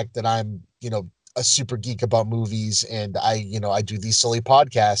hide the fact that I'm, you know, a super geek about movies, and I do these silly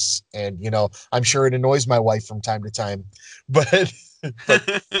podcasts, and, you know, I'm sure it annoys my wife from time to time, but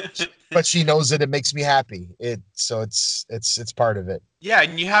but but she knows that it makes me happy. It's part of it. Yeah,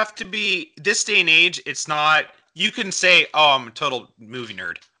 and you have to be this day and age. It's not you can say, "Oh, I'm a total movie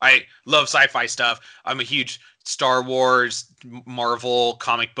nerd. I love sci-fi stuff. I'm a huge Star Wars, Marvel,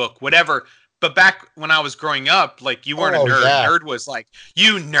 comic book, whatever." But back when I was growing up, like you weren't a nerd. Yeah. Nerd was like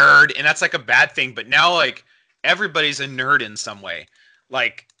you nerd, and that's like a bad thing. But now, like everybody's a nerd in some way.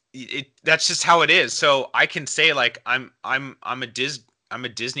 Like that's just how it is. So I can say like I'm a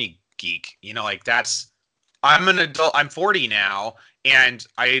Disney geek. You know, like I'm an adult. I'm 40 now, and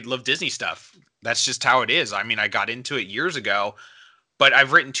I love Disney stuff. That's just how it is. I mean, I got into it years ago, but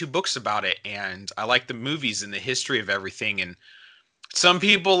I've written 2 books about it, and I like the movies and the history of everything. And some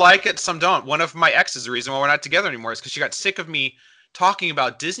people like it, some don't. One of my exes, the reason why we're not together anymore, is because she got sick of me talking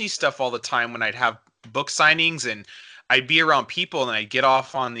about Disney stuff all the time when I'd have book signings and I'd be around people and I'd get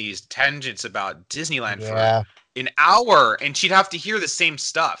off on these tangents about Disneyland for an hour, and she'd have to hear the same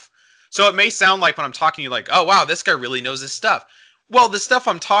stuff. So it may sound like when I'm talking to you, like, oh, wow, this guy really knows his stuff. Well, the stuff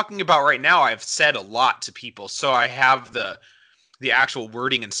I'm talking about right now, I've said a lot to people. So I have the actual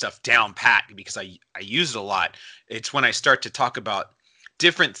wording and stuff down pat because I use it a lot. It's when I start to talk about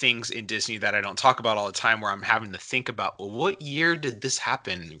different things in Disney that I don't talk about all the time where I'm having to think about, well, what year did this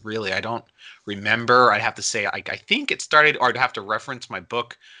happen? Really, I don't remember. I'd have to say, I think it started, or I'd have to reference my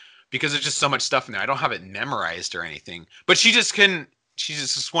book because there's just so much stuff in there. I don't have it memorized or anything. But she's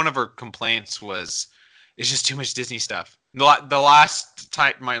just one of her complaints was it's just too much Disney stuff. The last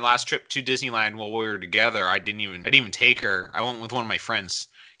time, my last trip to Disneyland while we were together, I didn't even take her. I went with one of my friends.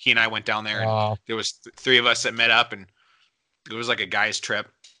 He and I went down there, and there was 3 of us that met up, and it was like a guy's trip.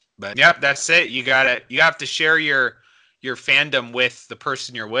 But yep, that's it. You have to share your fandom with the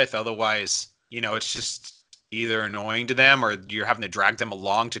person you're with. Otherwise, you know, it's just either annoying to them or you're having to drag them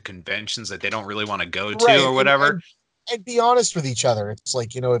along to conventions that they don't really want to go to or whatever. And be honest with each other. It's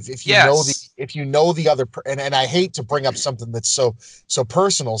like, you know, if you know the other, and I hate to bring up something that's so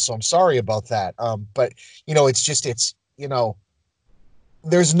personal, so I'm sorry about that. But you know, it's you know,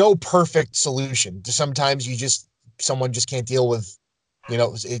 there's no perfect solution. Sometimes someone just can't deal with, you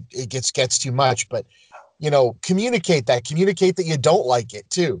know, it gets too much. But you know, communicate that you don't like it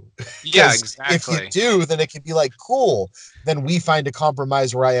too. Yeah, exactly. If you do, then it can be like, cool, then we find a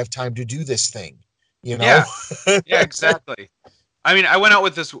compromise where I have time to do this thing. You know? Yeah, exactly. I mean, I went out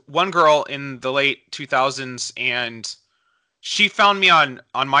with this one girl in the late 2000s, and she found me on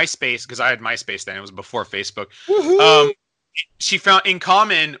MySpace because I had MySpace then. It was before Facebook. She found in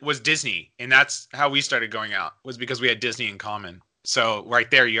common was Disney, and that's how we started going out, was because we had Disney in common. So right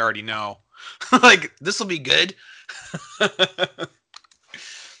there, you already know, like, this will be good. That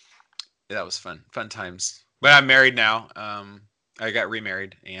was fun times. But I'm married now. I got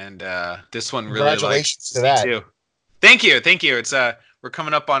remarried, and this one really congratulations to that too. Thank you. It's we're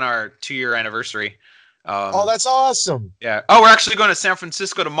coming up on our 2-year anniversary. Oh, that's awesome. Yeah. Oh, we're actually going to San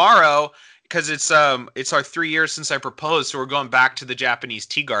Francisco tomorrow because it's our 3 years since I proposed, so we're going back to the Japanese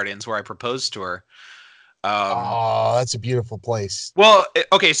tea gardens where I proposed to her. Oh, that's a beautiful place. Well,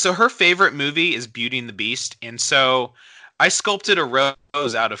 okay, so her favorite movie is Beauty and the Beast, and so I sculpted a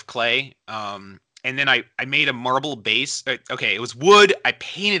rose out of clay. And then I made a marble base. Okay, it was wood. I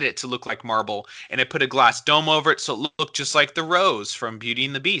painted it to look like marble, and I put a glass dome over it so it looked just like the rose from Beauty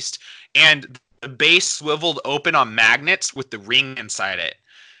and the Beast. And the base swiveled open on magnets with the ring inside it.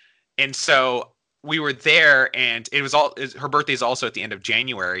 And so we were there, and her birthday is also at the end of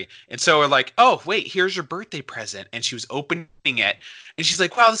January. And so we're like, oh, wait, here's your birthday present. And she was opening it, and she's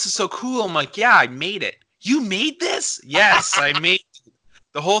like, wow, this is so cool. I'm like, yeah, I made it. You made this? Yes, I made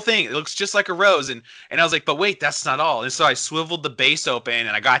the whole thing. It looks just like a rose. And I was like, but wait, that's not all. And so I swiveled the base open,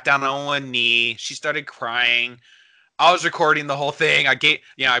 and I got down on one knee. She started crying. I was recording the whole thing.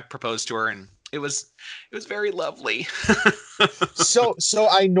 I proposed to her, and it was very lovely. So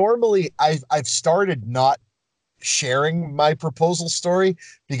I normally, I've started not sharing my proposal story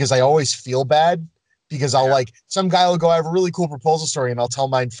because I always feel bad because I'll like, some guy will go, I have a really cool proposal story, and I'll tell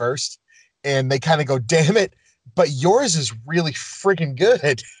mine first. And they kind of go, damn it. But yours is really freaking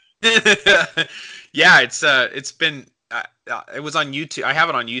good. Yeah, it's been it was on YouTube. I have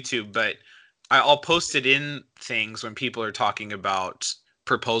it on YouTube, but I'll post it in things when people are talking about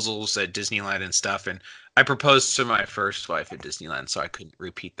proposals at Disneyland and stuff. And I proposed to my first wife at Disneyland, so I couldn't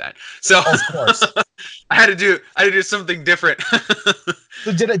repeat that. So Of course. I had to do something different.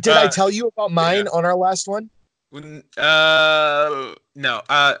 So did I tell you about mine on our last one? No,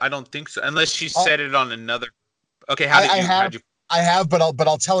 I don't think so. Unless you said it on another. Okay, I have, but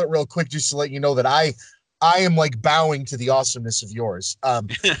I'll tell it real quick just to let you know that I am like bowing to the awesomeness of yours.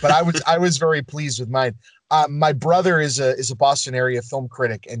 But I was very pleased with mine. My brother is a Boston area film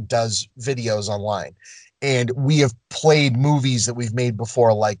critic and does videos online. And we have played movies that we've made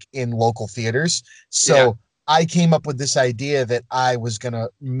before, like in local theaters. So I came up with this idea that I was going to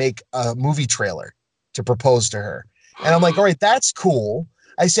make a movie trailer to propose to her. And I'm like, all right, that's cool.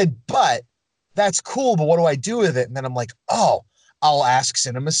 I said, but that's cool. But what do I do with it? And then I'm like, oh, I'll ask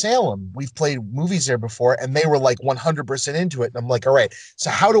Cinema Salem. We've played movies there before. And they were like 100% into it. And I'm like, all right,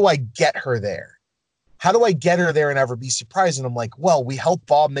 so how do I get her there? How do I get her there and have her be surprised? And I'm like, well, we helped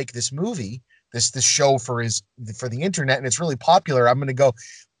Bob make this movie, this show for the internet, and it's really popular. I'm going to go,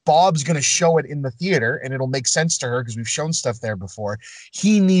 Bob's going to show it in the theater and it'll make sense to her because we've shown stuff there before.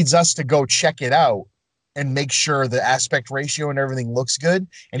 He needs us to go check it out and make sure the aspect ratio and everything looks good.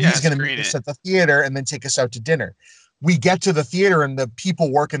 And he's going to meet us at the theater and then take us out to dinner. We get to the theater and the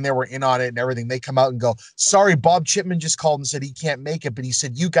people working there were in on it and everything. They come out and go, sorry, Bob Chipman just called and said he can't make it, but he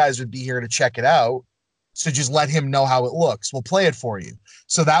said you guys would be here to check it out. So just let him know how it looks. We'll play it for you.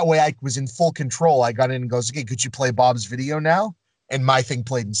 So that way I was in full control. I got in and goes, okay, could you play Bob's video now? And my thing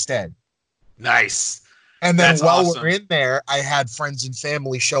played instead. Nice. And then we're in there, I had friends and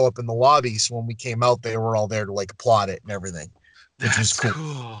family show up in the lobby. So when we came out, they were all there to like applaud it and everything, which was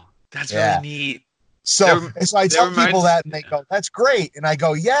cool. That's really neat. So I tell people that and they go, that's great. And I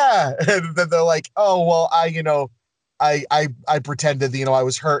go, yeah. And then they're like, oh, well, I pretended, I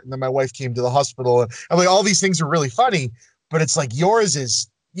was hurt. And then my wife came to the hospital. And I'm like, all these things are really funny, but it's like yours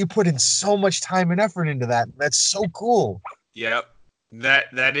is, you put in so much time and effort into that. That's so cool. Yep.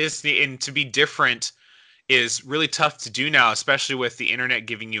 That is and to be different is really tough to do now, especially with the internet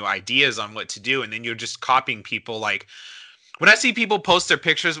giving you ideas on what to do. And then you're just copying people. Like when I see people post their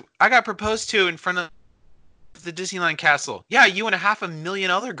pictures, I got proposed to in front of the Disneyland castle. Yeah. You and 500,000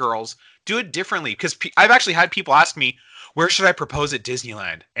 other girls do it differently. Cause I've actually had people ask me, where should I propose at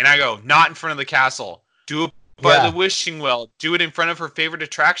Disneyland? And I go, not in front of the castle. Do it by the wishing well. Do it in front of her favorite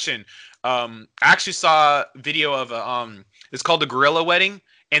attraction. I actually saw a video of it's called the Gorilla Wedding,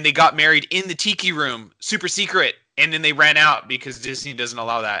 and they got married in the tiki room, super secret, and then they ran out because Disney doesn't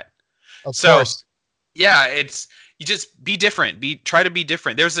allow that. Of course. Yeah, you just be different. Try to be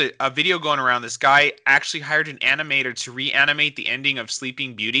different. There's a video going around. This guy actually hired an animator to reanimate the ending of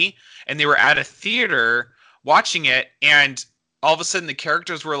Sleeping Beauty, and they were at a theater watching it, and all of a sudden the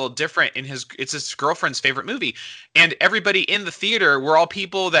characters were a little different it's his girlfriend's favorite movie. And everybody in the theater were all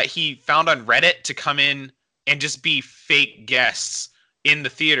people that he found on Reddit to come in and just be fake guests in the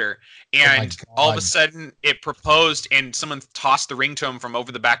theater. And all of a sudden it proposed and someone tossed the ring to him from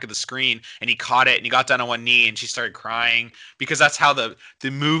over the back of the screen and he caught it and he got down on one knee and she started crying because that's how the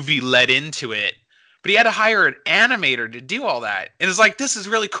movie led into it. But he had to hire an animator to do all that. And it's like, this is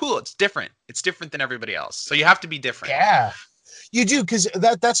really cool. It's different. It's different than everybody else. So you have to be different. Yeah, you do. Because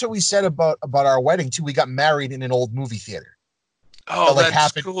that's what we said about our wedding too. We got married in an old movie theater. Oh,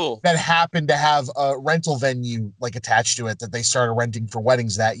 that's cool. That happened to have a rental venue like attached to it that they started renting for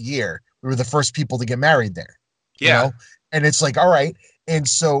weddings that year. We were the first people to get married there. Yeah. You know? And it's like, all right. And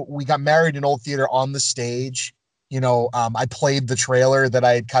so we got married in old theater on the stage. I played the trailer that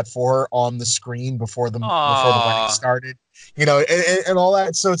I had cut for her on the screen before the wedding started, and all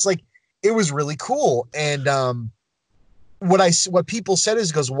that. So it's like, it was really cool. And what people said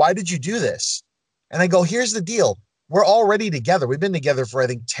is, why did you do this? And I go, here's the deal. We're already together. We've been together for, I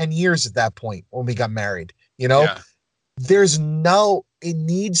think, 10 years at that point when we got married, There's it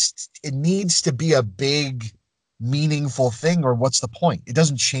needs to be a big, meaningful thing, or what's the point? It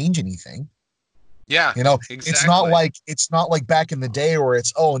doesn't change anything. Yeah, exactly. It's not like back in the day where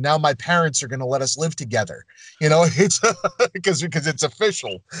it's, oh, now my parents are going to let us live together. It's because it's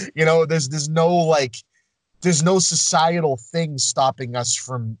official. There's no societal thing stopping us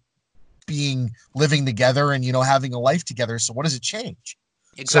from living together and having a life together. So what does it change?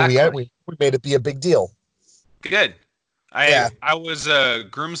 Exactly. So we made it be a big deal. Good. I was a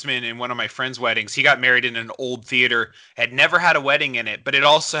groomsman in one of my friend's weddings. He got married in an old theater, had never had a wedding in it, but it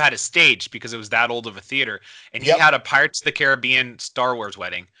also had a stage because it was that old of a theater. And he had a Pirates of the Caribbean Star Wars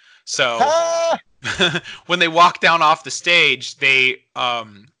wedding. So when they walk down off the stage, they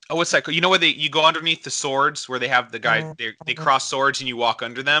what's that called? Where you go underneath the swords where they have the guy, they cross swords and you walk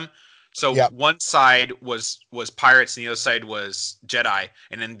under them. So one side was pirates and the other side was Jedi,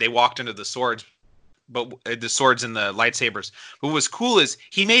 and then they walked under the swords. but the swords and the lightsabers. But what was cool is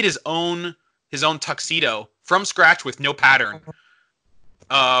he made his own tuxedo from scratch with no pattern.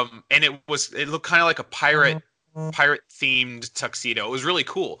 And it looked kind of like a pirate themed tuxedo. It was really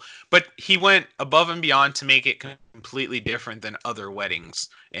cool. But he went above and beyond to make it completely different than other weddings.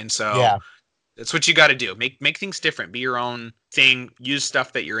 And so that's what you got to do. Make things different. Be your own thing. Use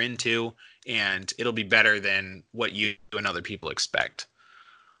stuff that you're into, and it'll be better than what you and other people expect.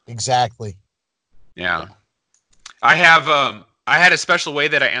 Exactly. Yeah. I had a special way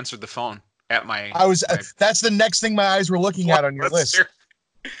that I answered the phone at my. That's the next thing my eyes were looking at on your list.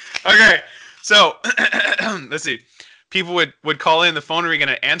 Okay, so let's see. People would call in the phone. We're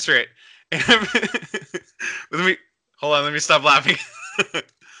gonna answer it. Let me stop laughing.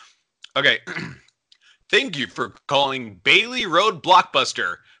 Okay. Thank you for calling Bailey Road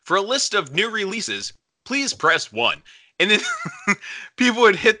Blockbuster. For a list of new releases, please press 1. And then people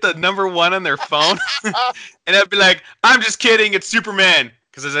would hit the number 1 on their phone, and I'd be like, "I'm just kidding. It's Superman."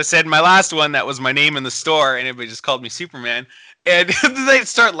 Because as I said in my last one, that was my name in the store, and everybody just called me Superman. And they'd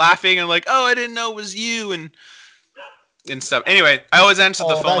start laughing and like, "Oh, I didn't know it was you," and stuff. Anyway, I always answered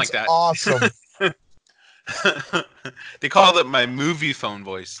the phone like that. Awesome. They called it my movie phone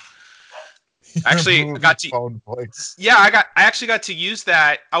voice. Actually, I got to phone voice. Yeah, I actually got to use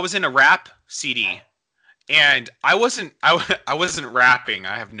that. I was in a rap CD, and I wasn't rapping.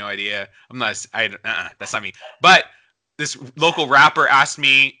 I have no idea. That's not me. But this local rapper asked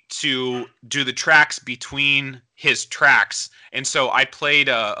me to do the tracks between his tracks, and so I played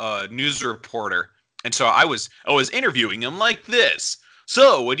a news reporter, and so I was interviewing him like this.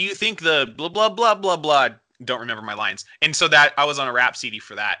 So, what do you think the blah blah blah blah blah? Don't remember my lines, and so that I was on a rap CD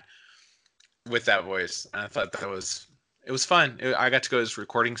for that with that voice, and I thought it was fun. I got to go to his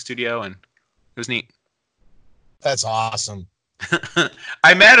recording studio, and it was neat. That's awesome.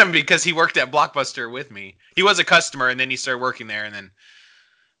 I met him because he worked at Blockbuster with me. He was a customer, and then he started working there, and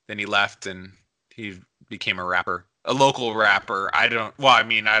then he left, and he became a rapper, a local rapper. I don't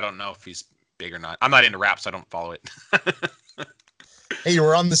know if he's big or not. I'm not into rap, so I don't follow it. Hey, you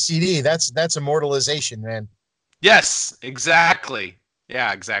were on the CD. That's immortalization, man. Yes, exactly.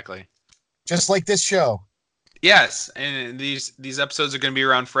 Yeah, exactly. Just like this show. Yes, and these episodes are going to be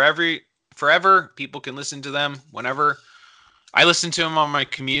around forever. People can listen to them whenever. I listen to them on my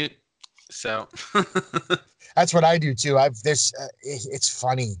commute, so. That's what I do too. It's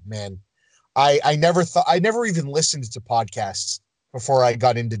funny, man. I never even listened to podcasts before I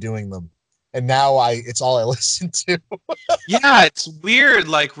got into doing them. And now it's all I listen to. Yeah, it's weird.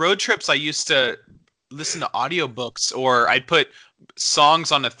 Like road trips, I used to listen to audiobooks, or I'd put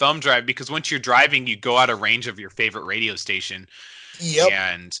songs on a thumb drive, because once you're driving, you go out of range of your favorite radio station. Yep.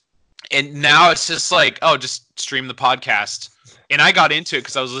 And now it's just like, oh, just stream the podcast. And I got into it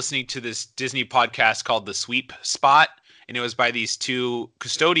because I was listening to this Disney podcast called The Sweep Spot, and it was by these two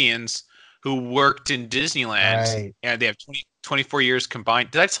custodians who worked in Disneyland, right. And they have 24 years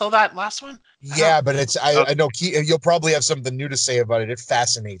combined. Did I tell that last one? Yeah, but I know you'll probably have something new to say about it. It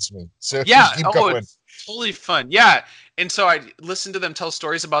fascinates me. So yeah, keep going. It's totally fun. Yeah, and so I listened to them tell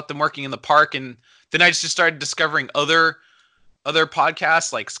stories about them working in the park, and then I just started discovering other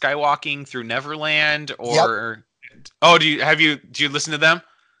podcasts like Skywalking Through Neverland, or do you listen to them?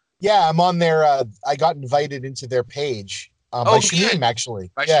 Yeah, I'm on their. I got invited into their page. By Shamim,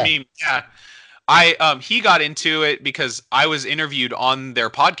 actually. By Shamim, yeah. He got into it because I was interviewed on their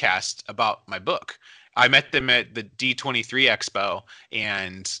podcast about my book. I met them at the D23 Expo,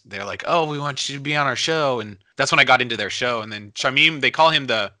 and they're like, "Oh, we want you to be on our show," and that's when I got into their show. And then Shamim, they call him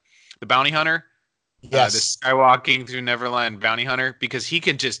the bounty hunter. Yes, the Skywalking Through Neverland bounty hunter, because he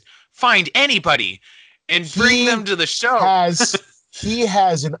can just find anybody and bring them to the show. He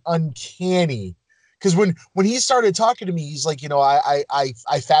has an uncanny. Because when he started talking to me, he's like,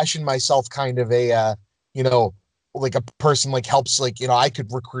 I fashioned myself kind of a, like a person like helps, like, I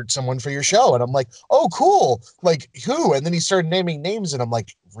could recruit someone for your show. And I'm like, oh, cool. Like who? And then he started naming names, and I'm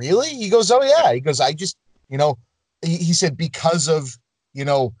like, really? He goes, oh yeah. He goes, I just, he said because of,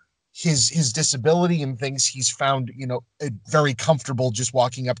 his disability and things, he's found, it very comfortable just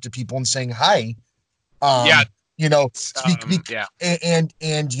walking up to people and saying hi. Yeah. And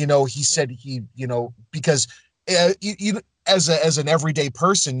he said because as an everyday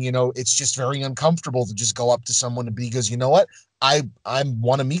person, it's just very uncomfortable to just go up to someone, and he goes, you know what, I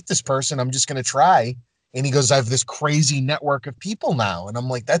want to meet this person, I'm just going to try. And he goes, I have this crazy network of people now. And I'm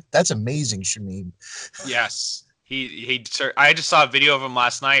like, that's amazing, Shamim. Yes. I just saw a video of him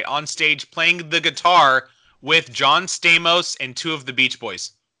last night on stage playing the guitar with John Stamos and two of the Beach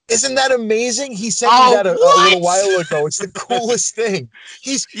Boys. Isn't that amazing? He sent Oh, me that a what? little while ago. It's the coolest thing.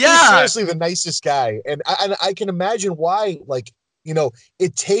 He's seriously the nicest guy. And I can imagine why, like, you know,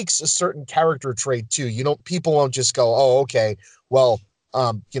 it takes a certain character trait too. You know, people won't just go, oh, okay, well,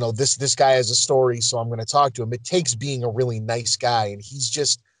 you know, this guy has a story, so I'm going to talk to him. It takes being a really nice guy. And he's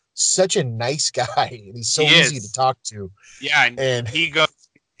just such a nice guy. And he's so easy to talk to. Yeah. And he goes,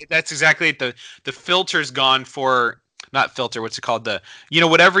 that's exactly it. The filter's gone for, not filter, what's it called?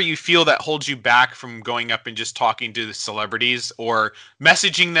 Whatever you feel that holds you back from going up and just talking to the celebrities or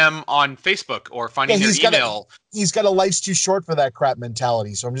messaging them on Facebook or finding their email. He's got a life's too short for that crap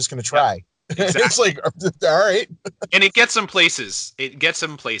mentality. So I'm just going to try. Yep, exactly. It's like, all right. And it gets some places.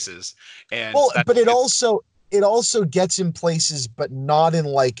 And well, but it also gets in places, but not in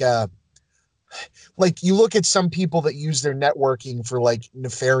like you look at some people that use their networking for like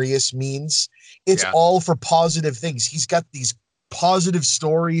nefarious means. It's all for positive things. He's got these positive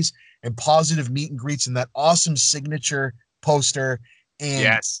stories and positive meet and greets and that awesome signature poster. And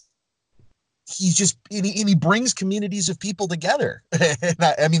yes, he's just, and he brings communities of people together. And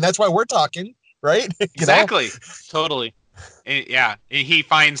I mean, that's why we're talking, right? Exactly. Totally. And, and he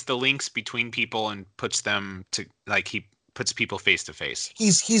finds the links between people and puts them to, like, he puts people face to face.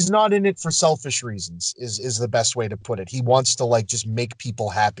 He's not in it for selfish reasons is the best way to put it. He wants to like just make people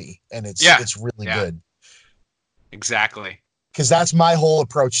happy, and it's really good. Exactly. Because that's my whole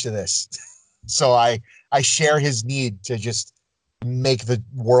approach to this. So I share his need to just make the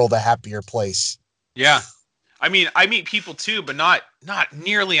world a happier place. Yeah. I mean, I meet people too, but not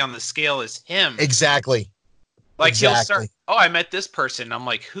nearly on the scale as him. Exactly. Like he'll start, oh, I met this person. I'm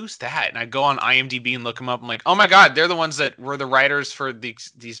like, who's that? And I go on IMDb and look them up. I'm like, oh my God, they're the ones that were the writers for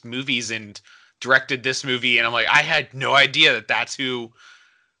these movies and directed this movie. And I'm like, I had no idea that that's who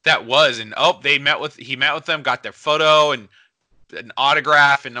that was. And he met with them, got their photo and an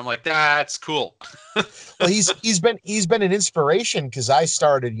autograph. And I'm like, that's cool. Well, he's been an inspiration because I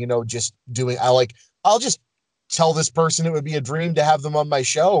started, just doing, I'll just tell this person it would be a dream to have them on my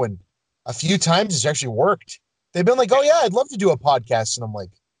show. And a few times it's actually worked. They've been like, oh yeah, I'd love to do a podcast. And I'm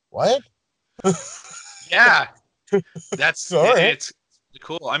like, what? Yeah, that's all right. It's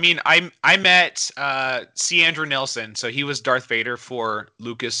cool. I mean, I met C. Andrew Nelson. So he was Darth Vader for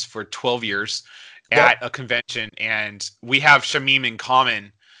Lucas for 12 years at a convention, and we have Shamim in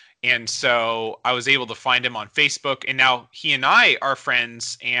common. And so I was able to find him on Facebook, and now he and I are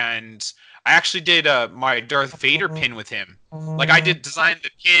friends. And I actually did my Darth Vader pin with him. Like I did design the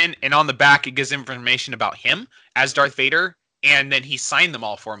pin, and on the back it gives information about him as Darth Vader, and then he signed them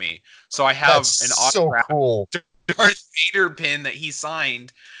all for me. So I have an autograph Darth Vader pin that he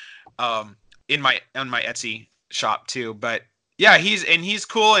signed on my Etsy shop too. But yeah, he's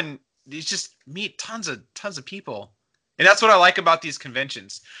cool, and he's just meet tons of people, and that's what I like about these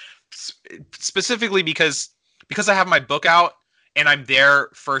conventions, specifically because I have my book out. And I'm there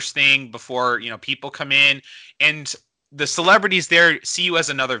first thing before, people come in, and the celebrities there see you as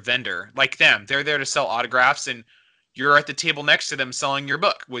another vendor like them. They're there to sell autographs, and you're at the table next to them selling your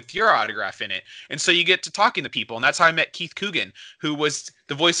book with your autograph in it. And so you get to talking to people. And that's how I met Keith Coogan, who was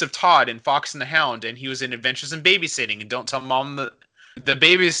the voice of Todd in Fox and the Hound. And he was in Adventures in Babysitting and Don't Tell Mom the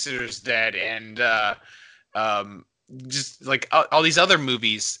Babysitter's Dead. And, just like all these other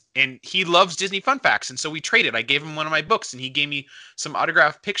movies, and he loves Disney Fun Facts, and so we traded. I gave him one of my books, and he gave me some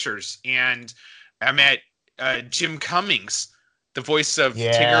autographed pictures. And I met Jim Cummings, the voice of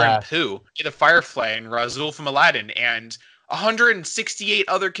Tigger and Pooh, the Firefly, and Razul from Aladdin, and 168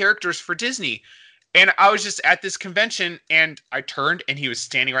 other characters for Disney. And I was just at this convention, and I turned, and he was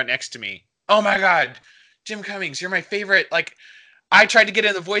standing right next to me. Oh my God, Jim Cummings, you're my favorite. Like, I tried to get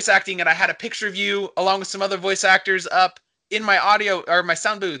into voice acting, and I had a picture of you along with some other voice actors up in my audio or my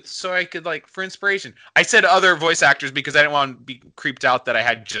sound booth so I could, like, for inspiration. I said other voice actors because I didn't want to be creeped out that I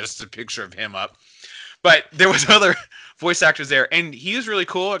had just a picture of him up. But there was other voice actors there, and he was really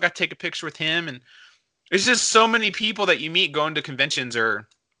cool. I got to take a picture with him, and it's just so many people that you meet going to conventions, or,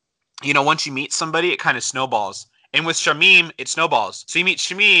 once you meet somebody, it kind of snowballs. And with Shamim, it snowballs. So you meet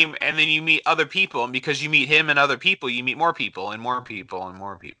Shamim, and then you meet other people. And because you meet him and other people, you meet more people and more people and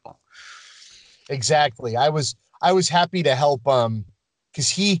more people. Exactly. I was happy to help because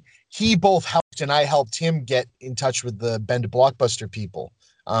he both helped and I helped him get in touch with the Bend Blockbuster people.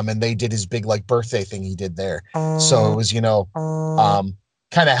 And they did his big like birthday thing he did there. So it was,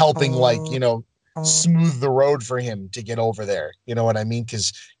 kind of helping smooth the road for him to get over there. You know what I mean?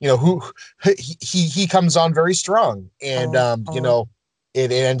 Because he comes on very strong, and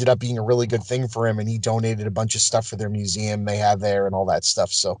it ended up being a really good thing for him, and he donated a bunch of stuff for their museum they have there and all that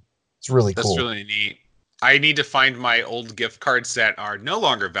stuff. So it's really cool. That's really neat. I need to find my old gift cards that are no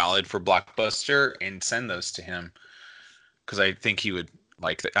longer valid for Blockbuster and send those to him because I think he would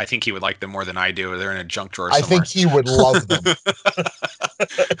I think he would like them more than I do. They're in a junk drawer I somewhere. think he would love them.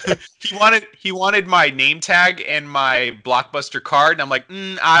 He wanted my name tag and my Blockbuster card, and I'm like,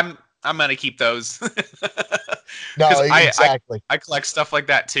 I'm gonna keep those. No, exactly. I collect stuff like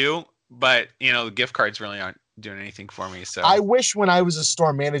that too, but the gift cards really aren't doing anything for me. So I wish when I was a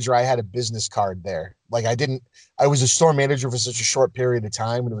store manager, I had a business card there. Like I was a store manager for such a short period of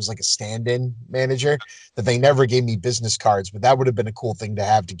time, and it was like a stand-in manager that they never gave me business cards, but that would have been a cool thing to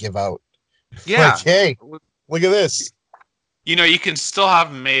have to give out. Yeah. Like, hey, look at this. You can still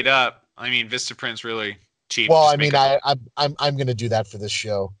have them made up. I mean, Vistaprint's really cheap. Well, I mean, I'm going to do that for this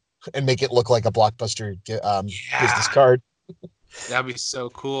show and make it look like a Blockbuster business card. That'd be so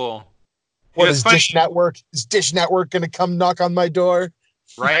cool. What is Dish Network? Is Dish Network going to come knock on my door?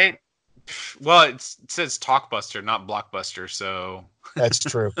 Right? Well, it says Talkbuster, not Blockbuster, so that's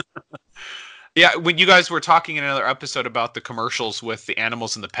true. Yeah, when you guys were talking in another episode about the commercials with the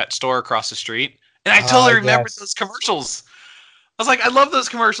animals in the pet store across the street, and I totally remembered those commercials. I was like, I love those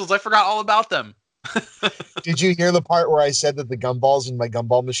commercials. I forgot all about them. Did you hear the part where I said that the gumballs in my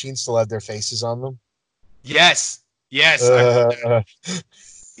gumball machine still have their faces on them? Yes.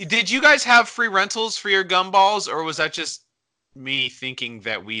 Did you guys have free rentals for your gumballs, or was that just me thinking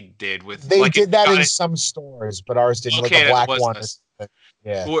that we did with? They did that in some stores, but ours didn't. Okay, like a black one.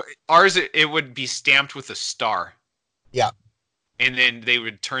 Yeah. Well, ours it would be stamped with a star. Yeah. And then they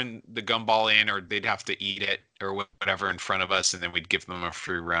would turn the gumball in, or they'd have to eat it or whatever in front of us, and then we'd give them a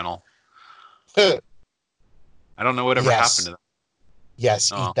free rental. I don't know whatever happened to them.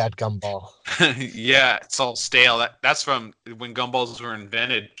 Yes, eat that gumball. Yeah, it's all stale. That's from when gumballs were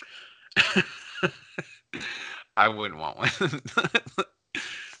invented. I wouldn't want one.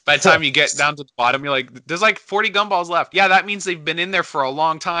 By the time you get down to the bottom, you're like, there's like 40 gumballs left. Yeah, that means they've been in there for a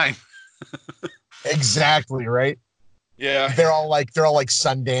long time. Exactly, right? Yeah. They're all like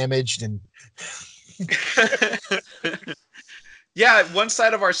sun damaged and yeah, one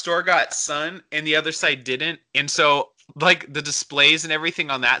side of our store got sun and the other side didn't. And so like the displays and everything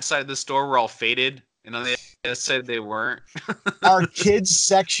on that side of the store were all faded, and on the other side they weren't. Our kids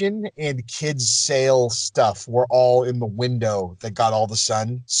section and kids sale stuff were all in the window that got all the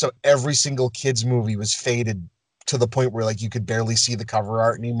sun. So every single kids movie was faded to the point where like you could barely see the cover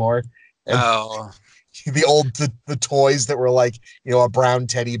art anymore. And the toys that were like, a brown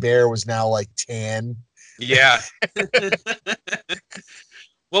teddy bear was now like tan. Yeah.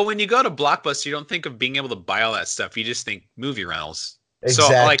 Well, when you go to Blockbuster, you don't think of being able to buy all that stuff. You just think movie rentals.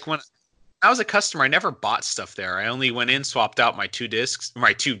 Exactly. So, like, when I was a customer, I never bought stuff there. I only went in, swapped out my two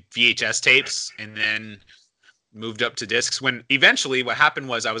VHS tapes, and then moved up to discs. When eventually what happened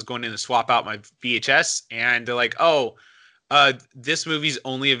was I was going in to swap out my VHS, and they're like, this movie's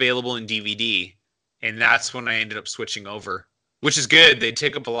only available in DVD. And that's when I ended up switching over, which is good. They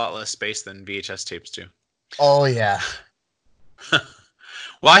take up a lot less space than VHS tapes do. Oh, yeah.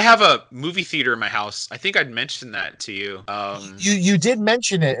 Well, I have a movie theater in my house. I think I'd mentioned that to you. You did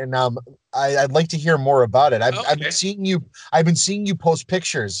mention it, and I'd like to hear more about it. I've been seeing you post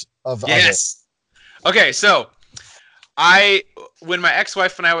pictures of it. Okay, so when my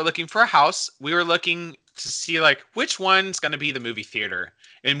ex-wife and I were looking for a house, we were looking to see like which one's going to be the movie theater,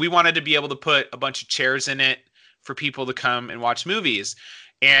 and we wanted to be able to put a bunch of chairs in it for people to come and watch movies.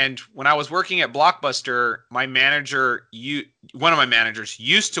 And when I was working at Blockbuster, one of my managers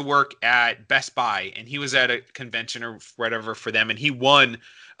used to work at Best Buy, and he was at a convention or whatever for them, and he won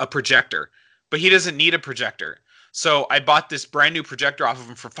a projector, but he doesn't need a projector. So I bought this brand new projector off of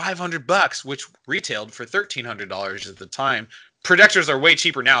him for $500, which retailed for $1,300 at the time. Projectors are way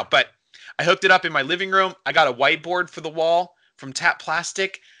cheaper now, but I hooked it up in my living room. I got a whiteboard for the wall from Tap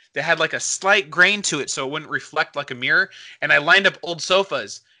Plastic that had like a slight grain to it so it wouldn't reflect like a mirror. And I lined up old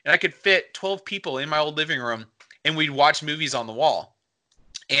sofas, and I could fit 12 people in my old living room, and we'd watch movies on the wall.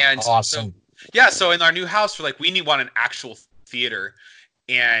 And awesome. So in our new house, we're like, want an actual theater,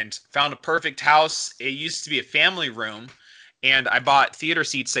 and found a perfect house. It used to be a family room, and I bought theater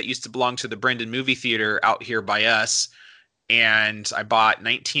seats that used to belong to the Brendan Movie Theater out here by us. And I bought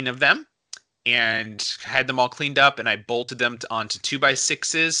 19 of them and had them all cleaned up, and I bolted them onto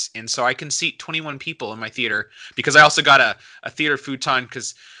 2x6s, and so I can seat 21 people in my theater, because I also got a theater futon,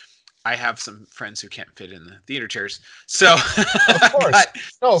 because I have some friends who can't fit in the theater chairs. So of course.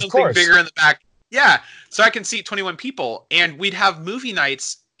 Of course. Bigger in the back. Yeah. So I can seat 21 people, and we'd have movie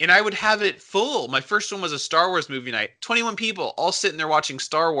nights, and I would have it full. My first one was a Star Wars movie night. 21 people all sitting there watching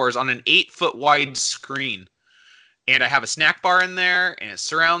Star Wars on an 8-foot wide screen. and I have a snack bar in there and a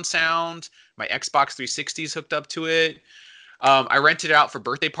surround sound. My Xbox 360 is hooked up to it. I rented it out for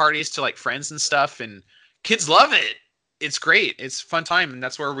birthday parties to like friends and stuff, and kids love it. It's great. It's a fun time, and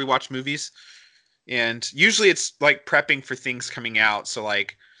that's where we watch movies. And usually it's like prepping for things coming out. So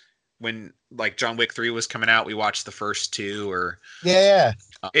like when like John Wick 3 was coming out, we watched the first two. Or Yeah.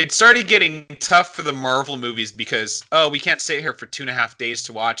 it started getting tough for the Marvel movies because we can't sit here for 2.5 days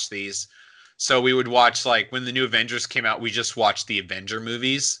to watch these. So we would watch, like, when the new Avengers came out, we just watched the Avenger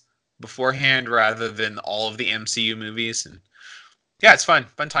movies beforehand rather than all of the MCU movies. And yeah, it's fun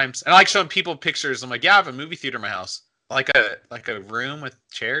times. And I like showing people pictures. I'm like, yeah, I have a movie theater in my house. Like a room with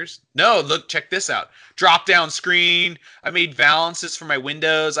chairs. No, look, check this out. Drop down screen. I made valances for my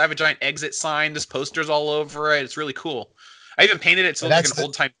windows. I have a giant exit sign. There's posters all over it. It's really cool. I even painted it to look like an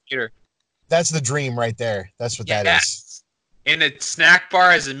old time theater. That's the dream right there. That's what that is. And a snack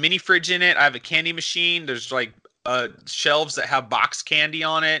bar has a mini fridge in it. I have a candy machine. There's like shelves that have box candy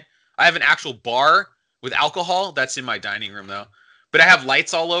on it. I have an actual bar with alcohol. That's in my dining room though. But I have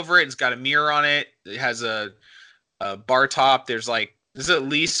lights all over it. It's got a mirror on it. It has a bar top. There's at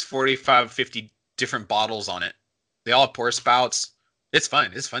least 45, 50 different bottles on it. They all have pour spouts. It's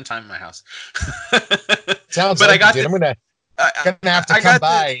fun. It's a fun time in my house. Sounds but like I'm gonna have to come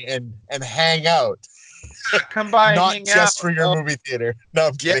by and hang out. Come by, not hang just out. For your movie theater. No,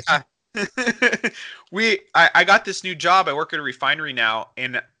 I'm kidding. I got this new job. I work at a refinery now,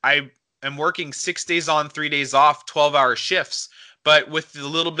 and I am working 6 days on, 3 days off, 12-hour shifts. But with a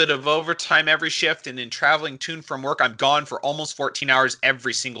little bit of overtime every shift and then traveling to and from work, I'm gone for almost 14 hours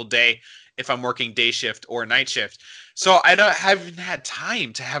every single day if I'm working day shift or night shift. So I haven't had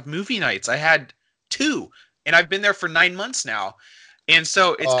time to have movie nights. I had 2, and I've been there for 9 months now. And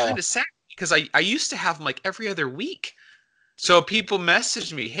so it's kind of sad because I used to have them like every other week. So people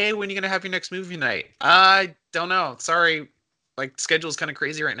message me, hey, when are you going to have your next movie night? I don't know. Sorry. Like, schedule's kind of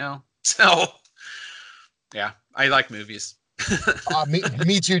crazy right now. So, yeah, I like movies.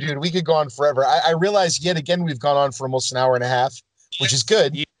 Me too, dude. We could go on forever. I realize yet again we've gone on for almost an hour and a half, which is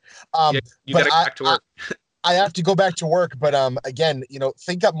good. You gotta go back to work. I have to go back to work, but again,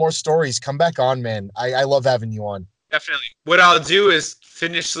 think up more stories. Come back on, man. I love having you on. Definitely. What I'll do is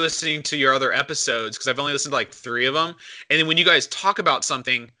finish listening to your other episodes because I've only listened to like 3 of them, and then when you guys talk about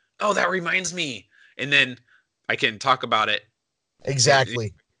something, oh, that reminds me, and then I can talk about it.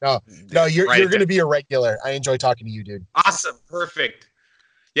 Exactly. No, you're going to be a regular. I enjoy talking to you, dude. Awesome. Perfect.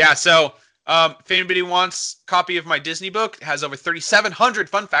 Yeah. So if anybody wants a copy of my Disney book, it has over 3,700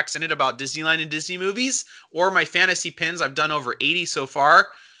 fun facts in it about Disneyland and Disney movies, or my fantasy pins. I've done over 80 so far.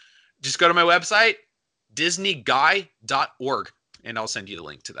 Just go to my website, disneyguy.org, and I'll send you the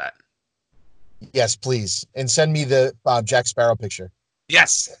link to that. Yes, please. And send me the Jack Sparrow picture.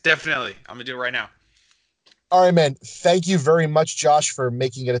 Yes, definitely. I'm going to do it right now. All right, man. Thank you very much, Josh, for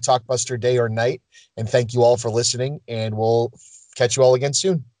making it a Talkbuster day or night. And thank you all for listening. And we'll catch you all again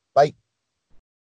soon. Bye.